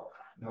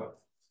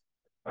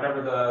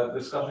whenever the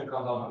discussion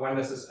comes on when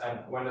does this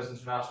end, when does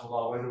international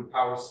law, when do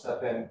powers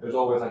step in, there's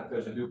always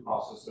there's a due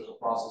process, there's a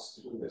process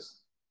to do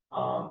this.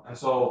 And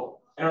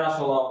so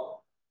international law,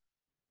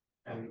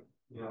 and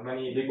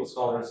many legal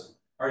scholars,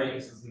 Artie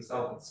Insons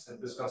himself has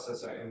discussed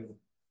this in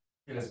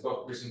his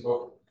recent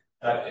book,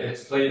 that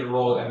it's played a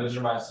role in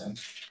legitimizing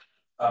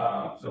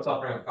the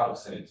suffering of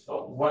Palestinians.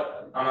 So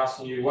I'm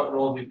asking you, what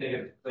role do you think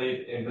it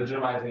played in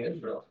legitimizing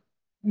Israel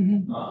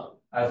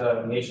as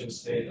a nation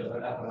state, as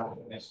an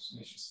ethnic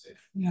nation state?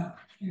 Yeah.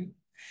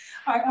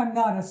 I'm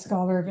not a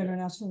scholar of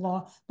international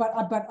law, but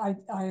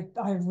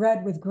I've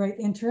read with great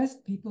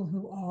interest people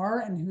who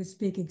are and who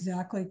speak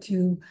exactly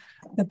to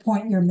the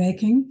point you're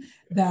making.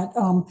 That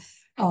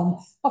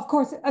of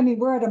course, I mean,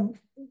 we're at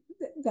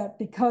that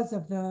because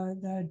of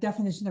the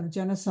definition of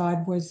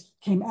genocide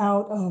came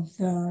out of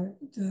the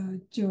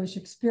Jewish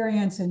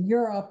experience in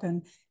Europe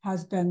and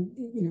has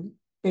been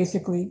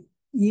basically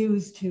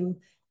used to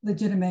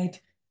legitimate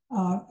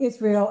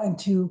Israel and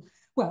to,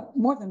 well,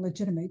 more than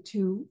legitimate,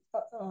 to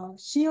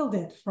shield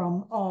it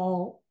from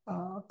all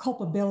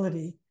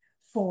culpability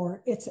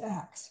for its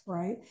acts,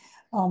 right?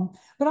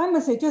 But I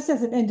must say, just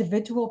as an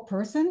individual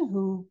person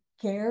who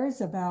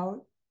cares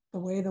about the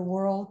way the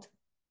world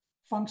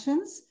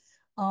functions,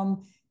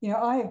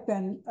 I have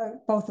been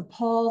both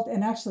appalled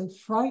and actually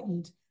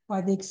frightened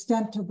by the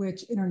extent to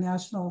which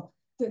international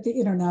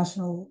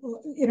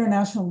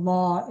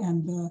law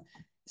and the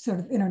sort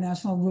of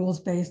international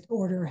rules-based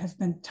order has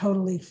been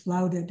totally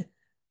flouted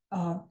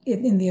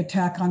in the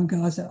attack on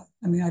Gaza.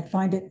 I mean, I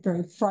find it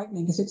very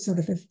frightening because it's sort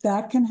of, if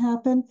that can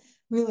happen,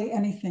 really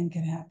anything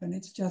can happen.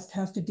 It just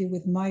has to do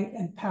with might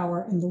and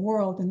power in the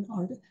world, and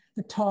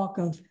the talk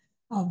of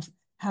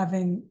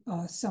having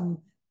some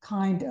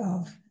kind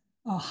of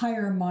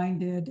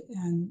higher-minded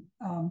and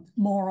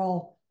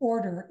moral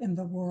order in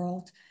the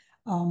world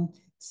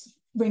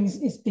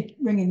is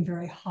ringing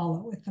very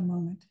hollow at the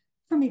moment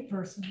for me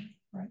personally,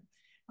 right?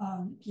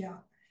 Yeah.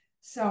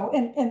 So,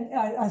 and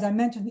as I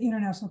mentioned, the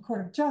International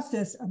Court of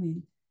Justice, I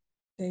mean,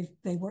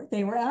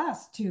 they were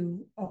asked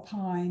to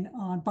opine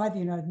on by the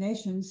United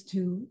Nations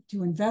to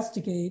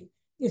investigate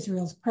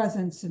Israel's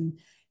presence in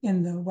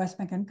the West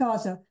Bank and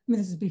Gaza. I mean,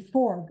 this is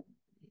before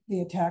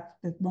the attack,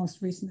 the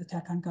most recent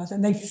attack on Gaza,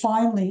 and they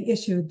finally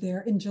issued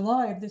in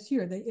July of this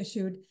year, they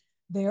issued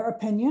their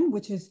opinion,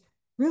 which is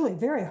really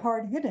very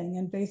hard-hitting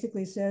and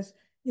basically says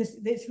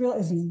Israel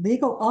is an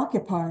illegal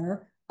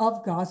occupier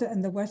of Gaza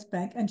and the West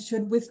Bank and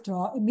should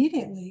withdraw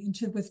immediately and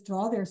should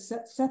withdraw their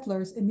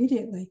settlers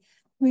immediately.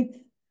 I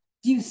mean,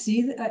 do you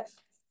see that?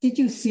 Did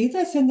you see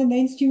this in the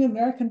mainstream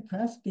American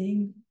press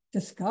being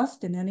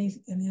discussed in any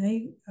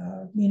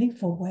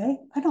meaningful way?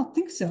 I don't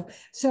think so.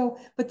 So,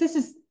 but this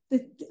is,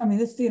 I mean,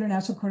 this is the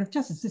International Court of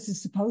Justice. This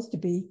is supposed to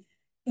be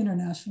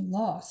international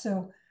law.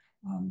 So,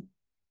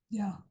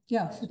 yeah.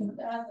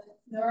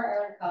 Nora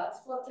Aaron-Cott's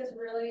book is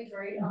really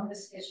great on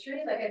this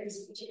history, like at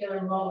these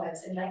particular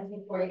moments in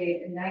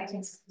 1948 and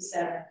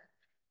 1967.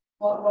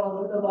 What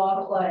role did the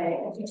law play?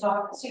 If you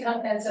talk, she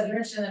comes and so you're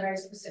interested in the very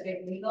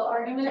specific legal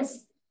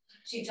arguments.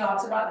 She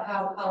talks about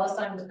how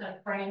Palestine was kind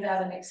of framed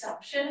as an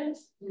exception,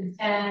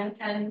 and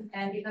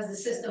because the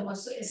system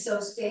is so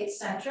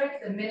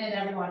state-centric, the minute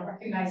everyone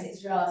recognized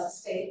Israel as a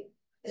state,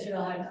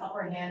 Israel had an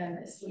upper hand in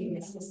this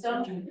legal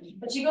system.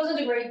 But she goes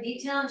into great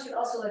detail, and she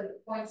also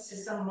points to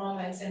some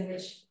moments in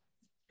which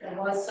there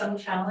was some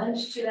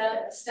challenge to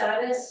that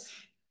status.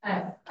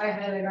 And I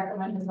highly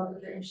recommend his book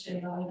if you're interested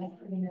in knowing that.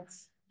 I mean,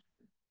 it's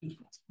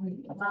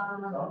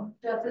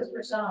justice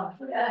for some.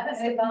 Yeah,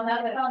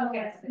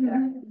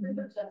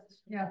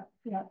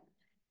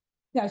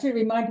 I should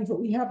remind you that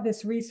we have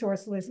this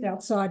resource list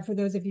outside for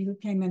those of you who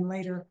came in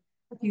later.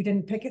 If you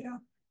didn't pick it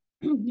up,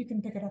 you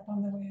can pick it up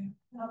on the way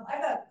out. I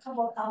got a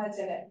couple of comments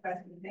in it,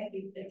 but thank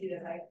you,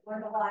 Judith. I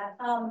learned a lot.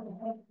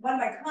 One of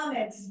my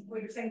comments,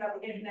 we were saying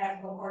about the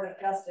International Court of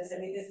Justice. I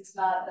mean, this is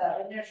not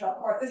the initial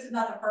court. This is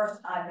not the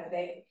first time that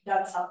they've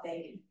done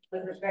something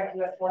with respect to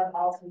U.S. foreign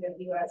policy that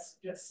the U.S.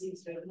 just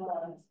seems to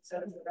ignore, and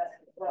so does the rest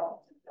of the world.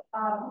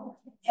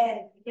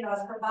 And you know,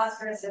 as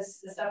preposterous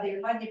as the stuff that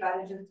you're talking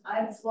about,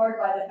 I'm floored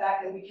by the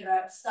fact that we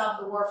can stop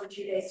the war for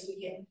 2 days so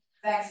we can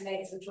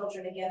vaccinate some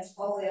children against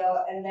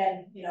polio, and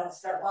then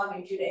start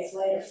bombing 2 days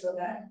later so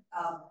that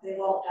they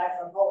won't die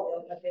from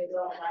polio, but they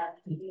will die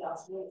from something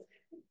else. It's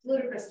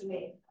ludicrous to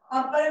me.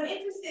 But I'm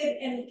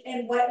interested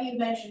in what you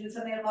mentioned, and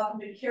something I've often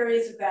been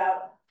curious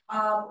about,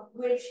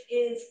 which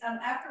is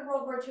after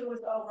World War II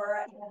was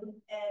over, and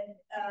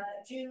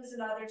Jews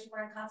and others who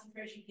were in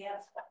concentration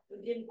camps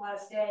who didn't want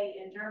to stay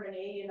in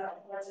Germany,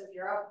 parts of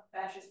Europe,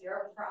 fascist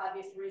Europe, for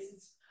obvious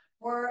reasons,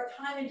 were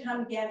time and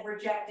time again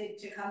rejected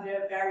to come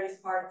to various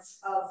parts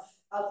of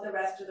the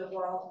rest of the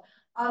world.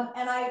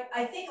 And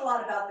I think a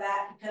lot about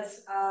that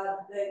because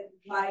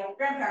my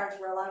grandparents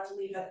were allowed to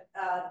leave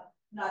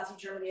Nazi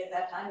Germany at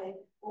that time. They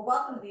were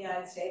welcome to the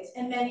United States,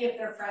 and many of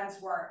their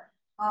friends weren't.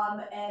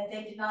 And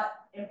they did not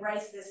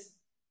embrace this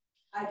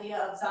idea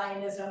of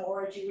Zionism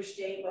or a Jewish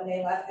state when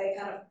they left. They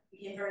kind of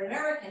became very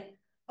American.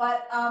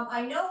 But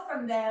I know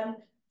from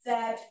them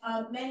that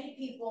many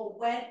people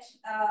went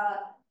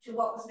to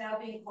what was now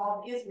being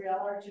called Israel,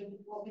 or to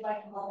what we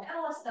like to call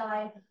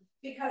Palestine,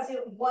 because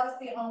it was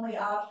the only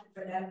option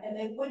for them, and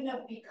they wouldn't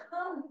have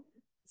become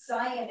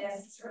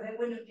Zionists, or they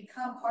wouldn't have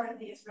become part of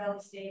the Israeli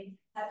state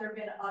had there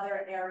been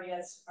other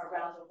areas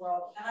around the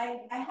world.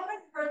 And I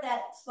haven't heard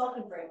that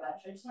spoken very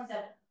much. I just wanted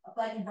to, I'm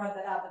glad you brought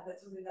that up, but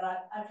that's something that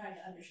I'm trying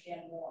to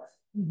understand more.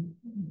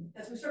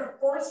 Because we sort of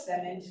forced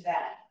them into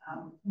that,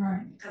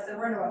 right? Because there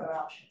were no other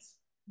options.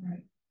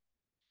 Right.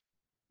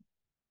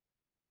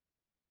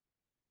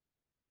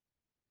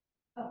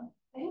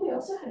 I think we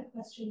also had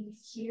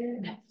questions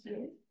here.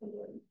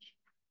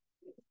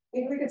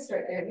 Maybe we could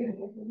start there.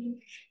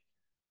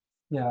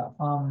 Yeah,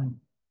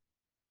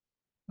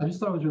 I just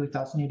thought it was really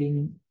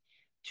fascinating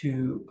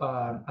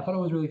I thought it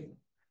was really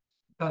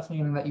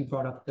fascinating that you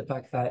brought up the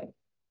fact that,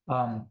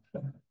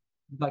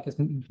 like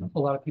a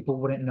lot of people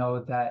wouldn't know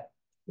that,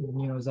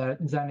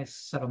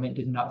 Zionist settlement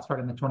did not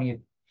start in the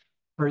 20th,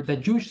 or the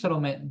Jewish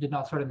settlement did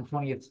not start in the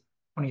 20th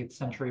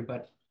century,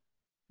 but,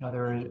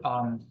 there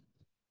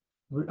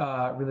were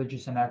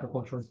religious and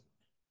agricultural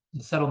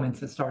settlements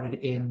that started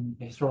in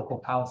historical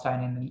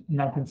Palestine in the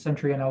 19th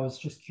century. And I was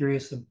just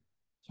curious of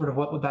sort of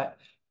what that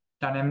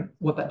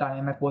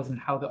dynamic was, and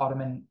how the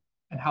Ottoman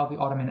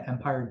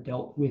Empire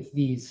dealt with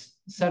these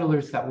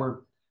settlers that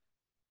were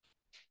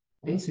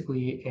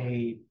basically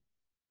a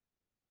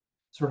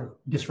sort of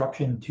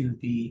disruption to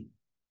the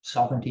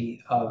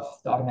sovereignty of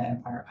the Ottoman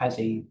Empire as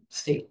a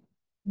state.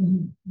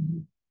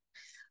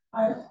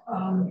 I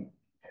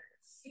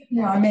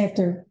may have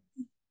to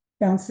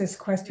bounce this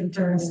question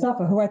to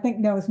Mustafa, who I think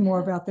knows more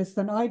about this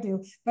than I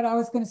do. But I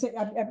was going to say,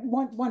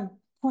 one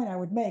point I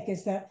would make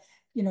is that,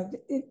 you know,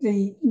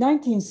 the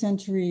 19th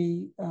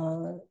century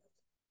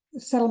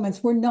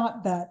settlements were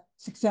not that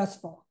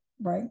successful,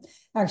 right?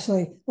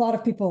 Actually, a lot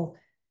of people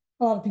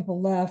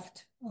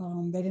left.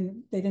 They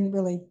didn't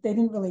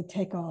really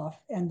take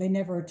off, and they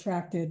never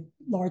attracted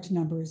large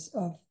numbers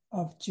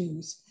of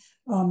Jews.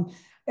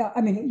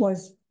 I mean, it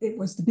was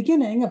the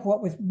beginning of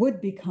what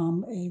would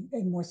become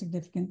a more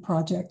significant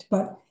project,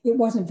 but it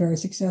wasn't very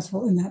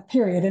successful in that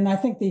period. And I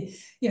think they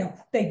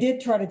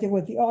did try to deal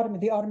with the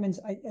Ottomans. The Ottomans,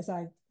 as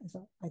I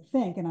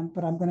think,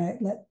 but I'm going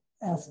to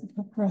ask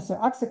Professor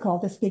Oxikal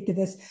to speak to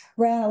this,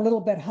 ran a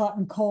little bit hot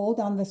and cold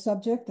on the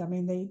subject. I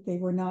mean, they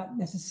were not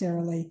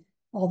necessarily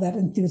all that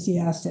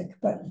enthusiastic,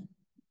 but.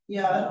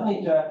 Yeah, I don't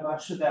need to add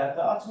much to that.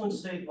 The Ottoman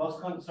state was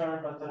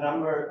concerned about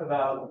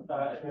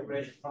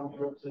immigration from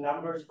Europe. The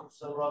numbers were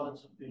still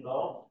relatively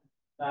low.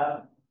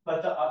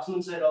 But the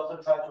Ottoman state also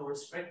tried to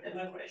restrict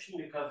immigration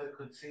because it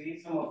could see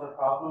some of the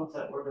problems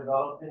that were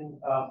developing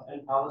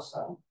in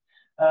Palestine.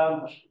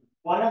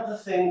 One of the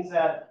things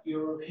that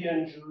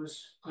European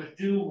Jews could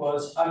do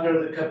was,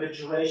 under the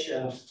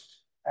capitulation,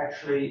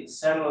 actually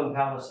settle in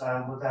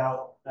Palestine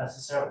without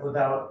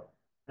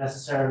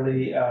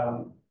necessarily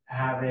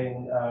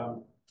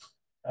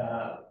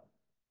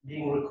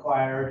being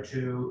required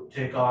to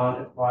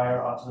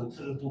acquire Ottoman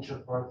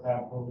citizenship, for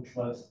example, which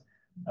was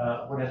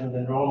what isn't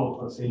the normal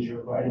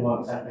procedure for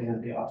anyone settling in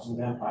the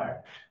Ottoman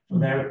Empire. So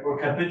there were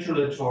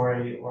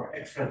capitulatory or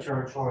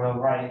extraterritorial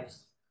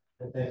rights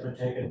that they could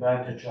take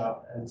advantage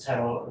of and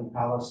settle in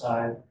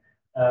Palestine,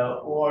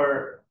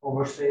 or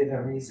overstay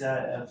their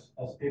visa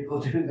as people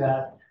do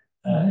that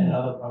in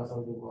other parts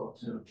of the world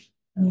too.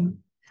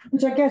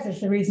 Which I guess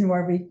is the reason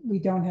why we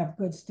don't have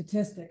good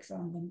statistics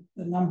on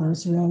the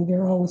numbers, really.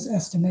 They're always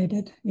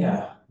estimated.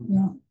 Yeah.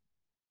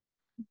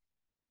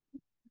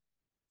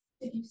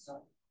 Did you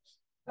start?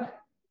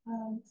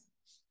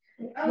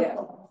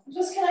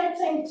 Just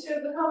connecting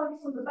to the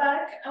comment from the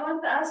back, I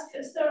want to ask,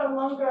 is there a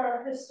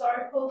longer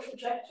historical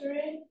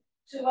trajectory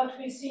to what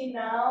we see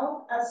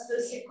now as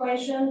this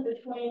equation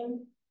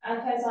between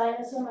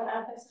anti-Zionism and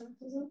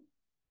anti-Semitism?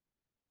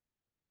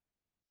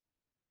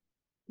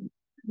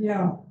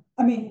 Yeah.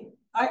 I mean,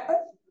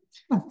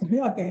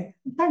 okay,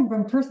 I'm talking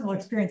from personal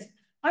experience.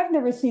 I've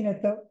never seen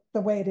it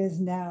the way it is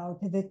now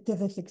to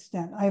this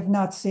extent. I have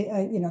not seen,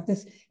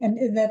 this,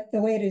 and that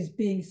the way it is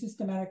being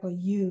systematically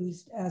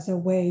used as a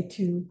way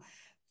to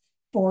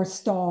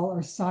forestall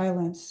or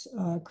silence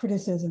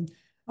criticism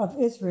of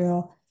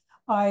Israel.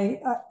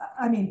 I've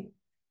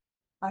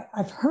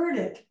heard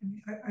it.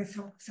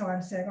 So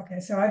I'm saying, okay,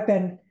 so I've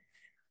been,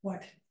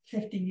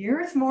 50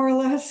 years, more or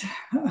less,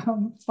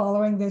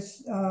 following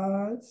this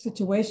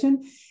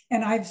situation.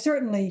 And I've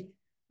certainly,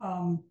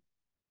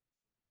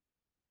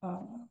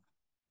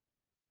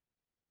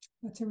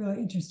 that's a really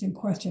interesting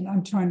question.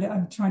 I'm trying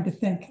to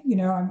think,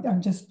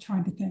 I'm just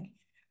trying to think.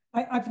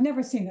 I've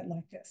never seen it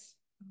like this.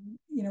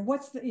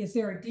 Is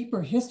there a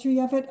deeper history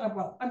of it?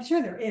 Well, I'm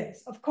sure there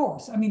is, of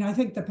course. I mean, I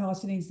think the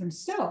Palestinians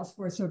themselves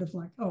were sort of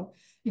like,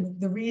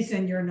 the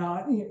reason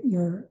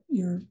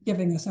you're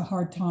giving us a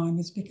hard time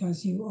is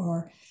because you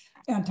are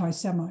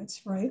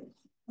anti-Semites, right?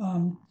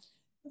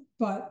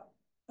 But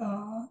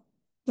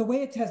the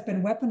way it has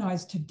been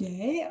weaponized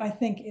today, I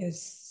think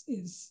it's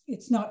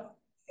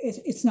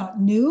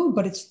not new,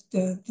 but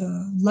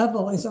the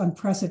level is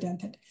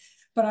unprecedented.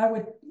 But I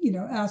would,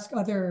 ask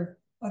other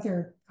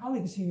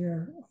colleagues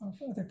here,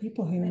 other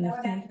people here.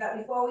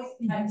 We've always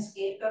kind of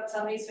scapegoat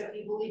somebody, so if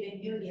you believe in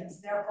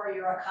unions, therefore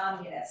you're a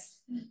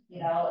communist,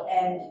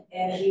 and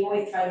we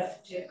always try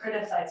to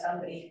criticize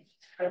somebody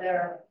for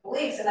their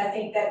beliefs. And I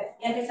think that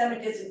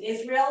anti-Semitism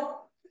is real,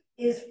 not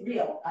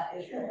Israel,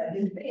 but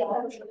is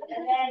real.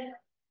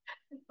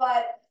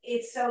 But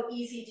it's so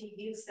easy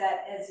to use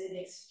that as an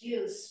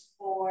excuse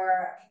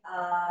for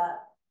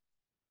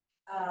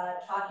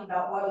talking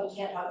about why we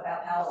can't talk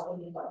about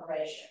Palestinian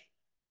liberation.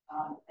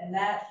 And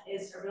that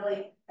is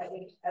I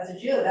think, as a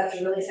Jew, that's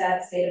a really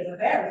sad state of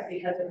affairs,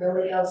 because it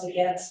really goes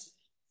against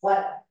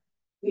what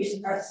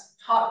we are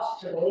taught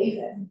to believe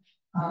in.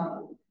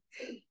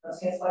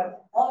 That's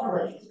what all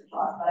religions are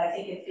taught, but I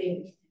think it's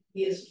being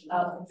used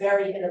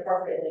very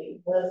inappropriately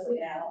politically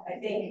now. I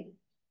think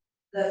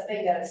the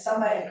thing that is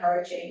somewhat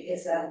encouraging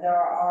is that there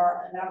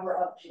are a number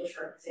of Jewish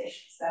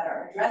organizations that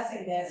are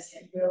addressing this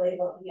and really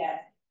looking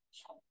at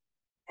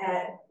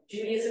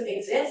Judaism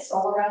exists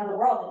all around the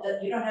world.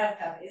 You don't have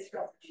to come to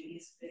Israel for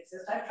Judaism to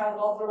exist. I've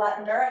traveled all over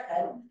Latin America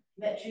and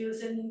met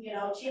Jews in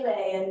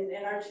Chile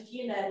and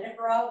Argentina and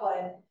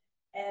Nicaragua,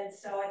 and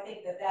so I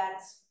think that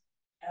that's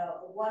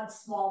one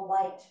small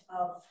light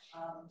of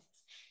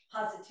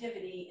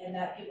positivity, and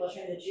that people are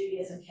showing that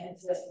Judaism can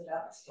exist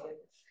without the state.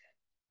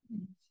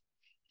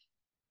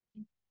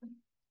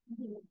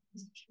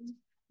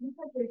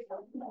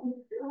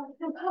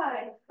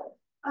 Hi.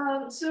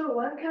 So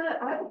I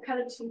have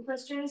kind of two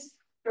questions.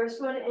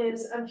 First one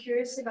is, I'm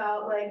curious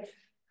about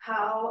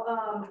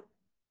how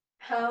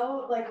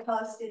like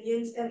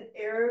Palestinians and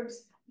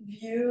Arabs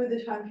view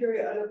the time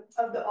period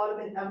of the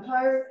Ottoman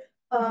Empire.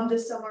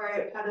 This summer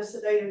I had a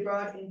study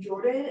abroad in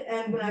Jordan,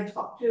 and when I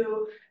talked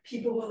to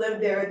people who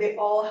lived there, they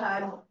all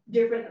had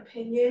different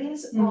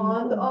opinions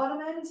on the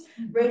Ottomans,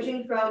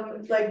 ranging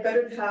from like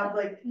better to have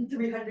like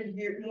 300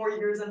 more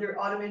years under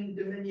Ottoman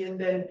dominion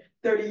than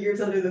 30 years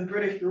under the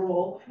British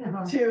rule,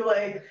 to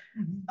like,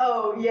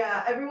 oh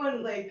yeah,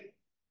 everyone like,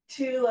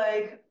 to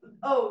like,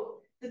 oh,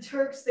 the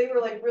Turks, they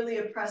were like really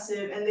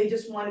oppressive and they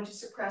just wanted to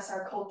suppress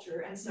our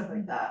culture and stuff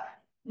like that.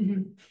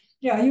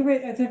 Yeah,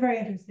 it's a very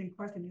interesting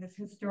question. As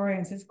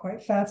historians, it's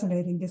quite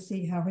fascinating to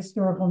see how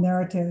historical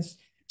narratives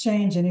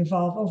change and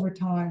evolve over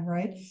time,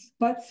 right?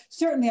 But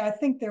certainly, I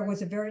think there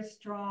was a very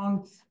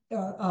strong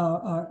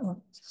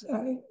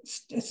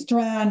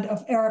strand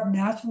of Arab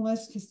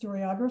nationalist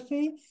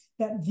historiography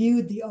that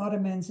viewed the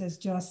Ottomans as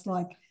just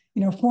like,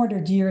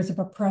 400 years of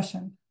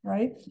oppression,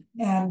 right?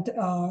 And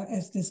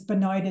as this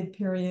benighted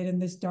period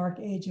and this dark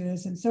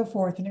ages and so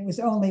forth. And it was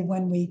only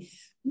when we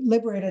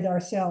liberated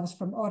ourselves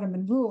from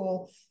Ottoman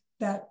rule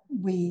that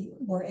we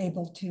were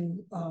able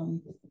to,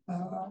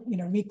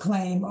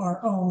 reclaim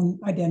our own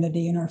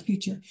identity and our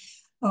future.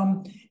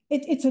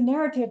 It's a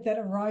narrative that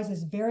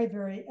arises very,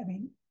 very,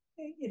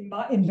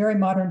 in very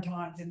modern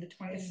times in the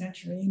 20th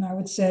century. And I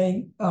would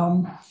say,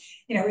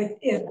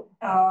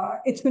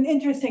 it's been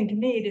interesting to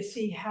me to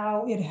see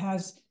how it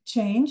has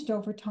changed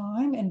over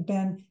time and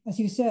been, as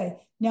you say,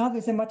 now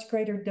there's a much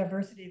greater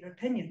diversity of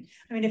opinion.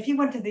 If you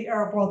went to the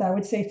Arab world, I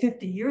would say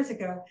 50 years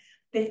ago,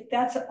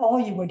 that's all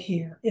you would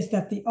hear is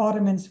that the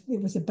Ottomans,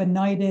 it was a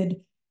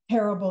benighted,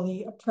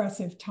 terribly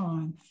oppressive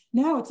time.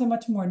 Now it's a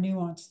much more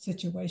nuanced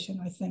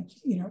situation. I think,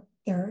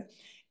 there are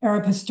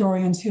Arab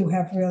historians who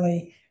have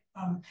really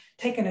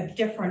taken a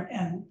different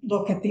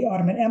look at the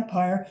Ottoman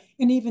Empire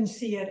and even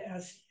see it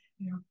as,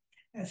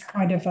 as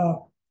kind of a,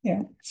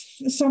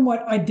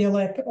 somewhat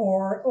idyllic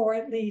or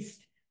at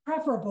least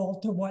preferable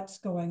to what's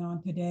going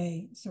on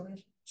today sort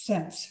of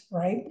sense,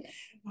 right?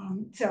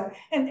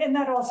 And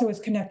that also is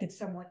connected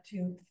somewhat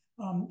to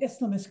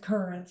Islamist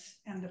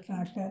currents and the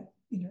fact that,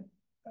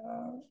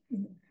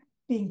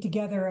 being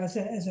together as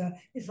a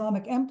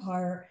Islamic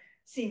empire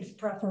seems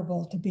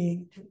preferable to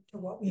being to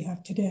what we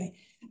have today.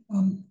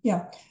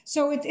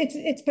 So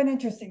it's been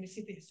interesting to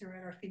see the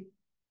historiography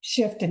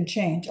shift and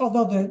change,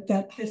 although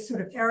this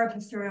sort of Arab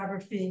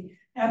historiography,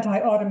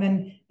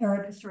 anti-Ottoman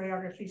Arab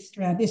historiography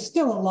strand is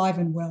still alive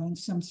and well in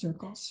some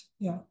circles.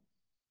 In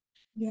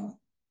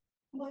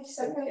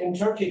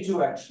Turkey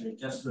too, actually,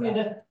 just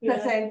the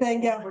same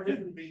thing, for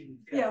different reasons.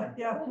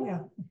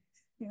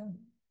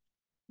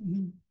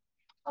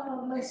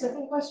 My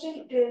second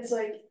question is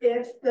like,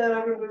 if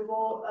the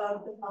removal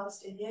of the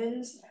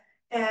Palestinians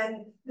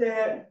and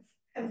the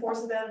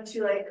enforcing them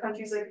to like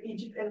countries like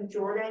Egypt and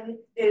Jordan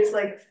is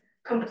like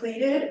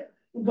completed,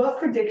 what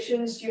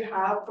predictions do you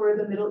have for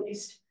the Middle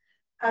East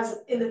as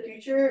in the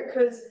future?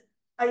 Because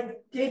I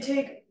did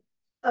take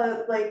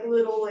a like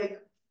little like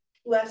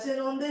lesson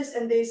on this,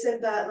 and they said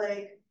that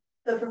like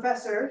the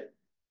professor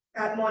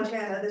at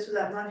Montana, this was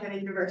at Montana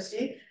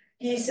University,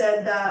 he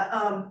said that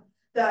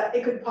that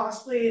it could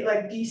possibly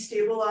like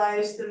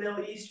destabilize the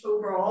Middle East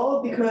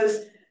overall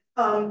because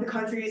the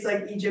countries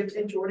like Egypt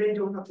and Jordan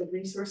don't have the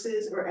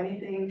resources or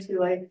anything to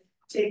like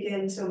take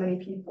in so many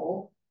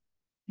people.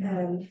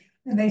 And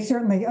they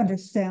certainly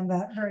understand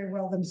that very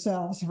well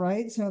themselves,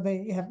 right? So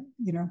they have,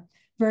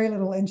 very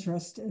little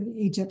interest.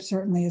 Egypt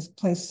certainly has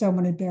placed so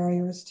many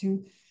barriers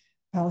to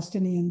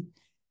Palestinian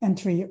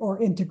entry or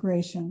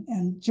integration,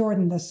 and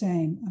Jordan the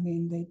same. I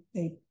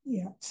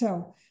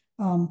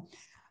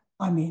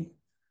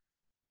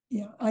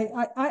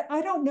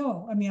don't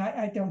know.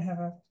 I don't have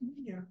a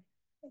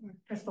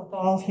crystal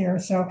ball here,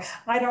 so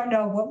I don't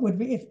know what would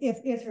be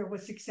if Israel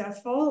was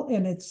successful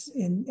in its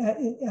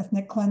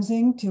ethnic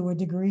cleansing to a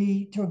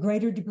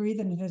greater degree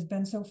than it has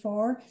been so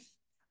far.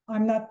 I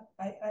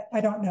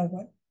don't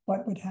know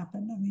what would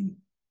happen.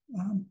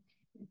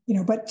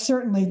 But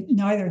certainly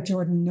neither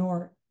Jordan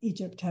nor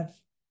Egypt have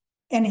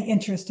any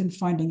interest in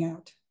finding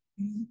out.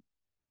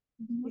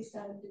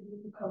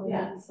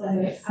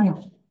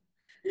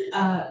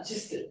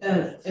 Just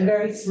a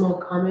very small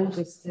comment,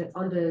 just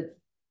on the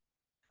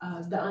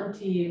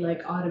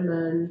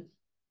anti-Ottoman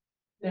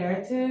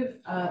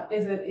narrative,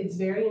 is that it's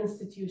very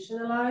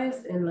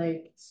institutionalized in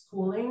like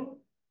schooling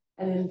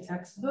and in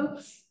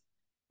textbooks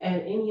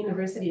and in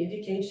university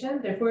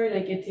education. Therefore,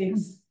 like it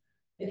takes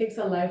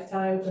a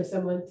lifetime for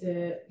someone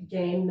to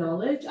gain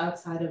knowledge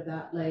outside of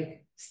that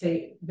like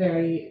state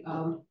very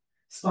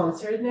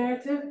sponsored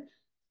narrative.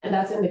 And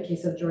that's in the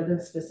case of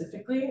Jordan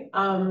specifically.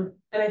 And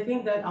I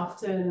think that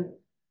often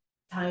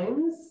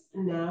times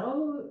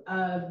now,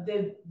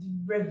 the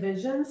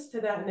revisions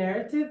to that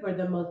narrative or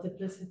the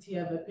multiplicity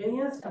of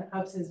opinions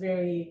perhaps is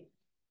very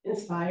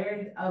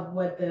inspired of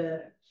what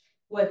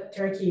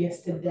Turkey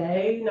is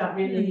today, not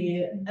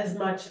really as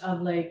much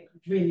of like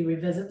really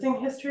revisiting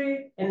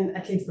history, in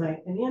at least my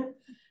opinion.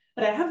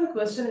 But I have a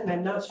question, and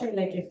I'm not sure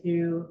like if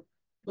you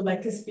would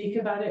like to speak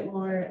about it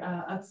more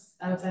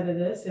outside of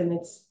this, and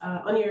it's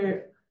on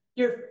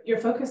you're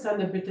focused on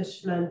the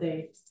British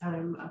Mandate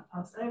time of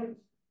Palestine.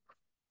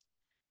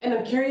 And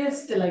I'm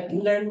curious to like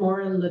learn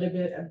more a little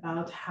bit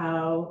about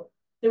how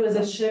there was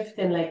a shift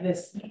in like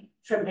this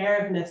from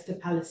Arabness to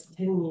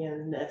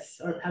Palestinianness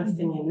or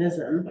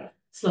Palestinianism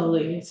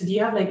slowly. So do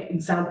you have like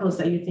examples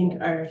that you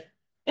think are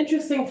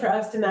interesting for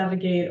us to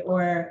navigate,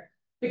 or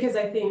because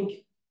I think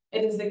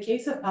it is the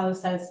case of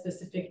Palestine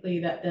specifically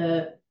that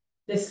the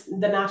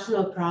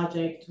national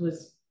project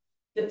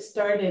that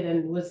started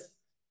and was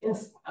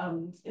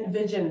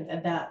envisioned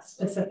at that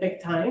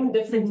specific time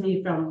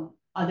differently from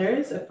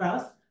others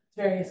across.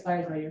 Very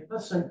inspired by your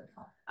question.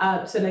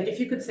 So like if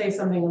you could say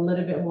something a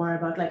little bit more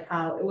about like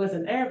how it was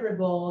an Arab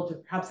revolt or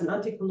perhaps an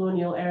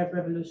anti-colonial Arab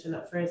revolution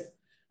at first,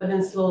 but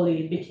then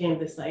slowly became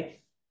this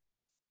like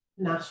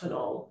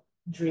national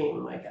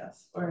dream, I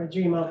guess, or a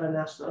dream of a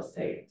national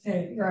state.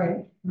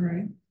 Right.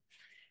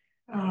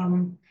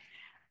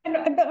 And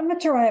I'm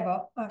not sure I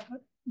have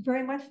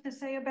very much to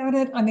say about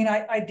it. I mean,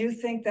 I do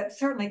think that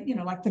certainly, you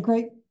know, like the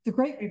Great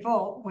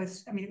Revolt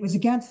was, I mean, it was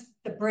against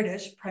the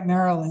British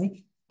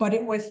primarily, but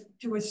it was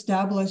to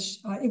establish,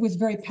 it was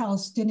very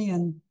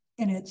Palestinian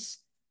in its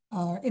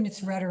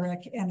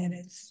rhetoric and in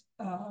its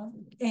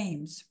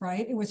aims,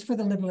 right? It was for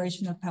the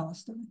liberation of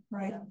Palestine,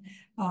 right?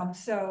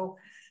 So,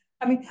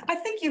 I mean, I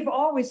think you've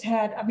always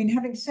had, I mean,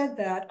 having said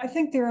that, I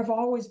think there have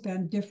always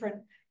been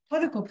different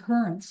political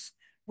currents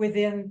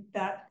within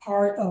that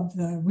part of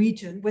the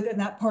region, within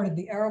that part of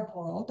the Arab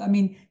world. I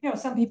mean, you know,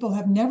 some people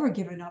have never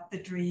given up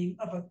the dream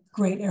of a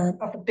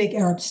big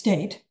Arab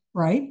state,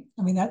 right?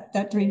 I mean,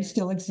 that dream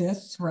still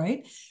exists,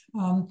 right?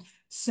 You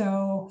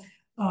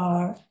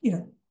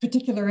know,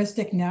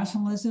 particularistic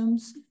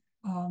nationalisms,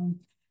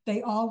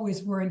 they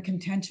always were in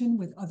contention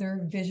with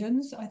other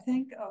visions, I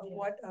think, of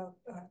what a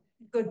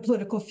good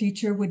political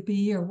future would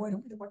be, or what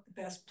the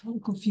best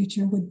political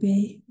future would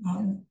be.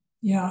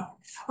 Yeah,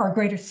 or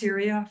Greater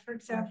Syria, for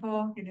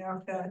example, you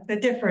know, the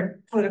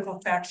different political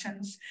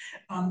factions.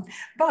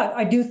 But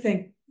I do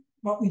think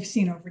what we've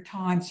seen over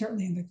time,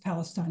 certainly in the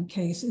Palestine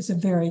case, is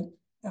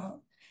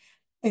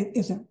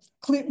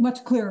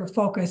much clearer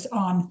focus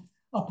on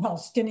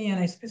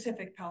a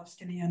specific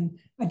Palestinian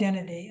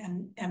identity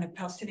and a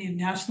Palestinian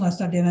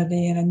nationalist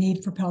identity and a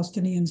need for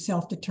Palestinian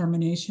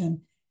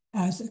self-determination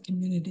as a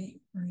community,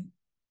 right?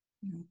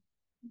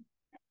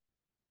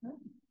 Yeah.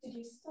 Did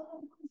you still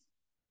have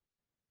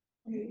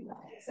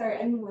sorry,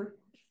 anyone?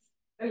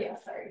 Oh yeah,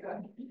 sorry, go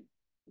ahead.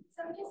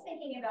 So I'm just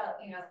thinking about,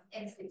 you know,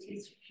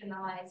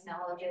 institutionalized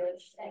knowledge,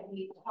 and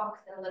we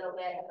talked a little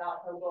bit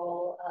about the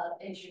role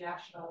of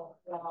international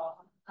law.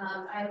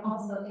 I'm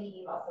also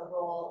thinking about the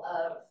role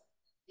of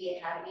the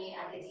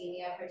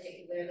academia,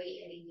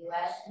 particularly in the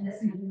US, and this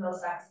kind of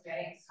goes back to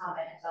Mary's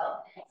comment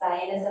about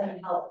Zionism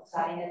and how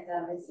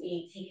Zionism is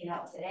being taken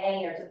out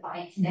today or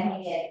defined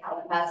today and how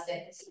it has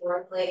been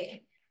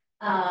historically.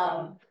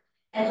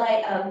 In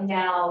light of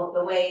now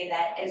the way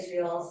that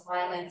Israel's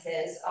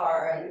violences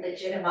are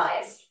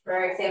legitimized.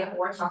 For example,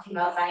 we're talking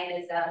about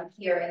Zionism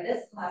here in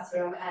this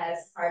classroom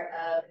as part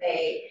of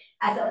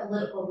as a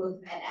political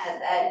movement,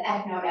 as an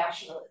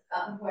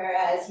ethno-nationalism,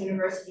 whereas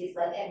universities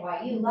like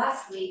NYU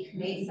last week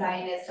made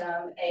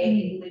Zionism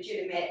a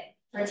legitimate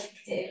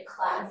protected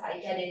class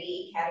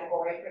identity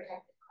category,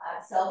 protected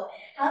class. So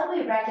how do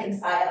we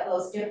reconcile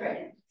those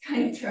different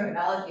kind of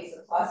terminologies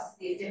across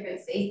these different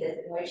spaces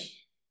in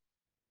which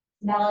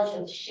knowledge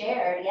is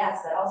shared, yes,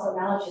 but also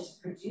knowledge is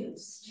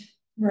produced.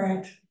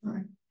 Right.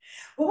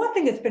 Well, one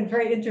thing that's been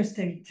very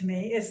interesting to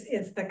me is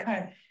the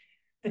kind of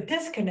the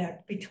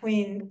disconnect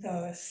between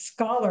the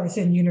scholars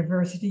in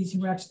universities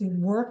who actually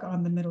work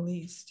on the Middle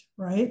East,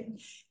 right,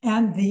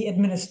 and the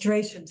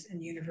administrations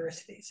in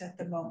universities at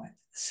the moment.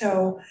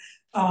 So,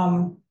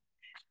 you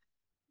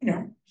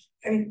know,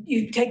 I mean,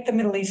 you take the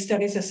Middle East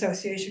Studies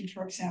Association,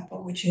 for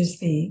example, which is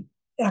the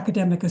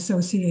academic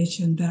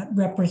association that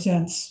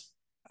represents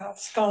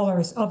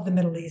scholars of the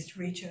Middle East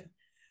region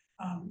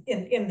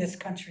in this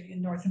country, in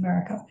North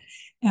America.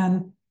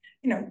 And,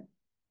 you know,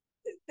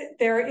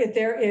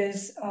 there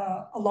is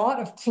a lot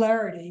of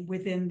clarity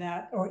within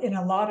that, or in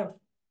a lot of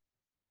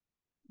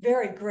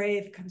very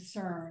grave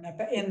concern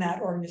in that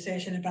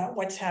organization about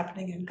what's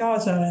happening in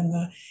Gaza and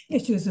the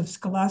issues of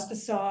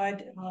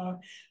scholasticide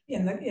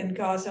in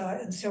Gaza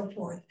and so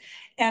forth.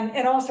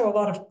 And also a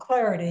lot of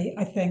clarity,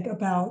 I think,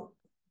 about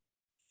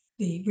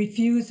the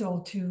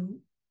refusal to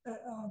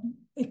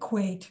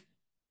equate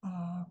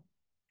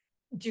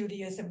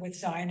Judaism with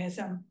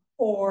Zionism,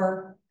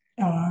 or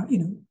you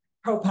know,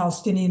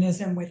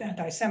 pro-Palestinianism with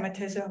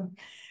anti-Semitism.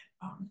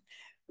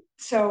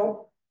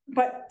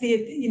 But the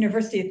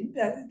university,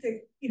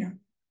 the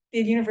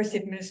university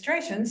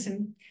administrations,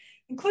 and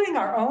including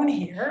our own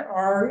here,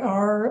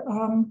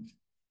 are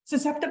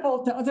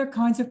susceptible to other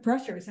kinds of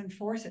pressures and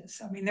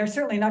forces. I mean, they're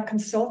certainly not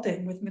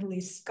consulting with Middle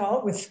East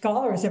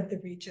scholars of the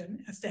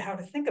region as to how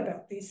to think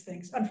about these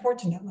things,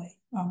 unfortunately.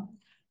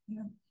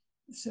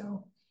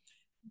 So,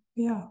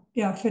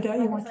 yeah, Fidel,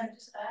 you want to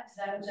just add to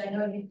that, which I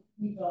know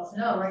you both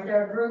know, right?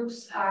 There are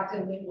groups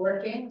actively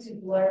working to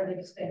blur the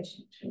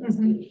distinction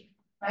between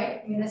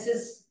right? I mean, this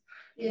is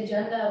the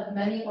agenda of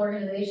many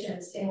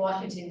organizations in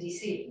Washington,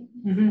 D.C.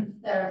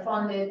 that are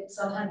funded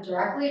sometimes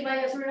directly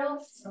by Israel,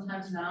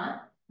 sometimes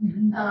not.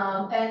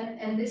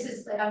 And this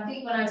is like,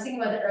 when I was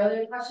thinking about the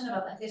earlier question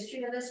about the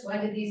history of this,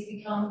 when did these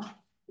become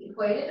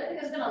equated? I think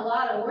there's been a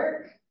lot of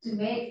work to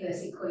make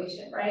this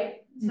equation,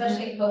 right?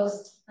 Especially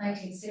post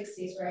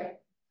 1960s, right?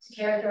 To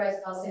characterize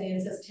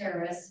Palestinians as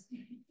terrorists.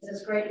 There's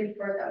this great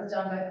report that was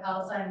done by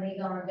Palestine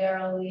Legal and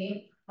Darrell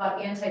Lee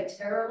about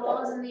anti-terror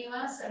laws in the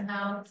US and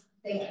how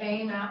they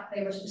came out,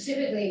 they were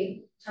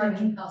specifically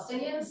targeting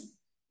Palestinians,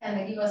 and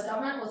the US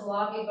government was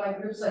lobbied by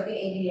groups like the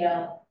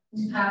ADL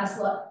to pass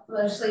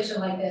legislation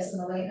like this in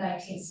the late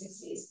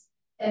 1960s.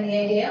 And the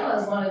ADL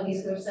is one of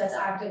these groups that's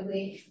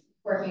actively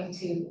working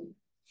to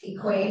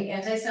equate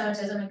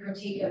anti-Semitism and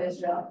critique of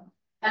Israel,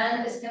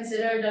 and is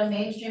considered a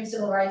mainstream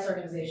civil rights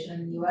organization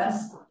in the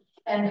US,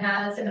 and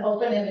has an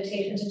open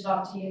invitation to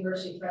talk to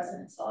university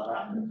presidents all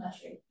around the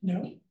country.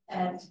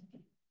 And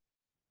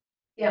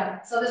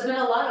yeah, so there's been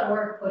a lot of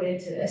work put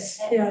into this.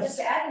 And just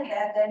to add to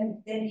that,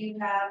 then you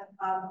have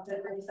the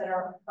groups that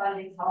are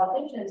funding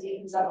politicians,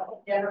 even some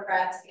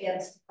Democrats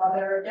against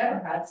other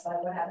Democrats,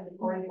 like what happened to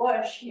Cory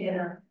Bush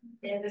in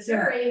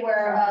Missouri,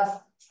 where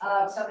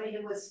somebody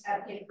who was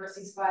advocating for a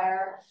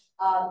ceasefire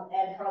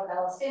and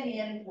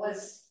pro-Palestinian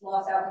was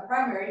lost out in the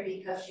primary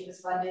because she was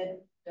funded,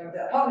 or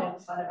the opponent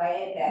was funded by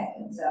AIPAC.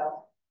 And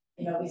so,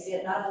 you know, we see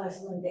it not only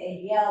with the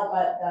ADL,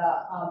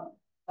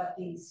 but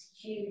these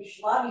huge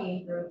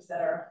lobbying groups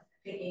that are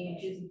picking and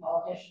choosing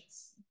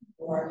politicians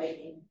who are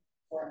making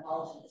foreign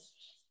policy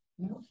decisions.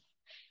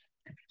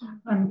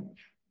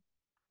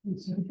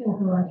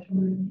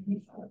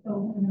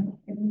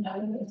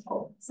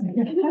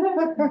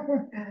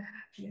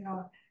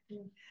 Yeah,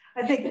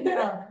 I think,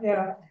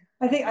 yeah.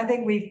 I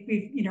think we've,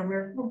 you know,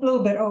 we're a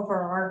little bit over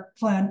our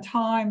planned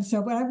time.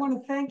 So, but I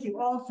want to thank you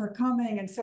all for coming and so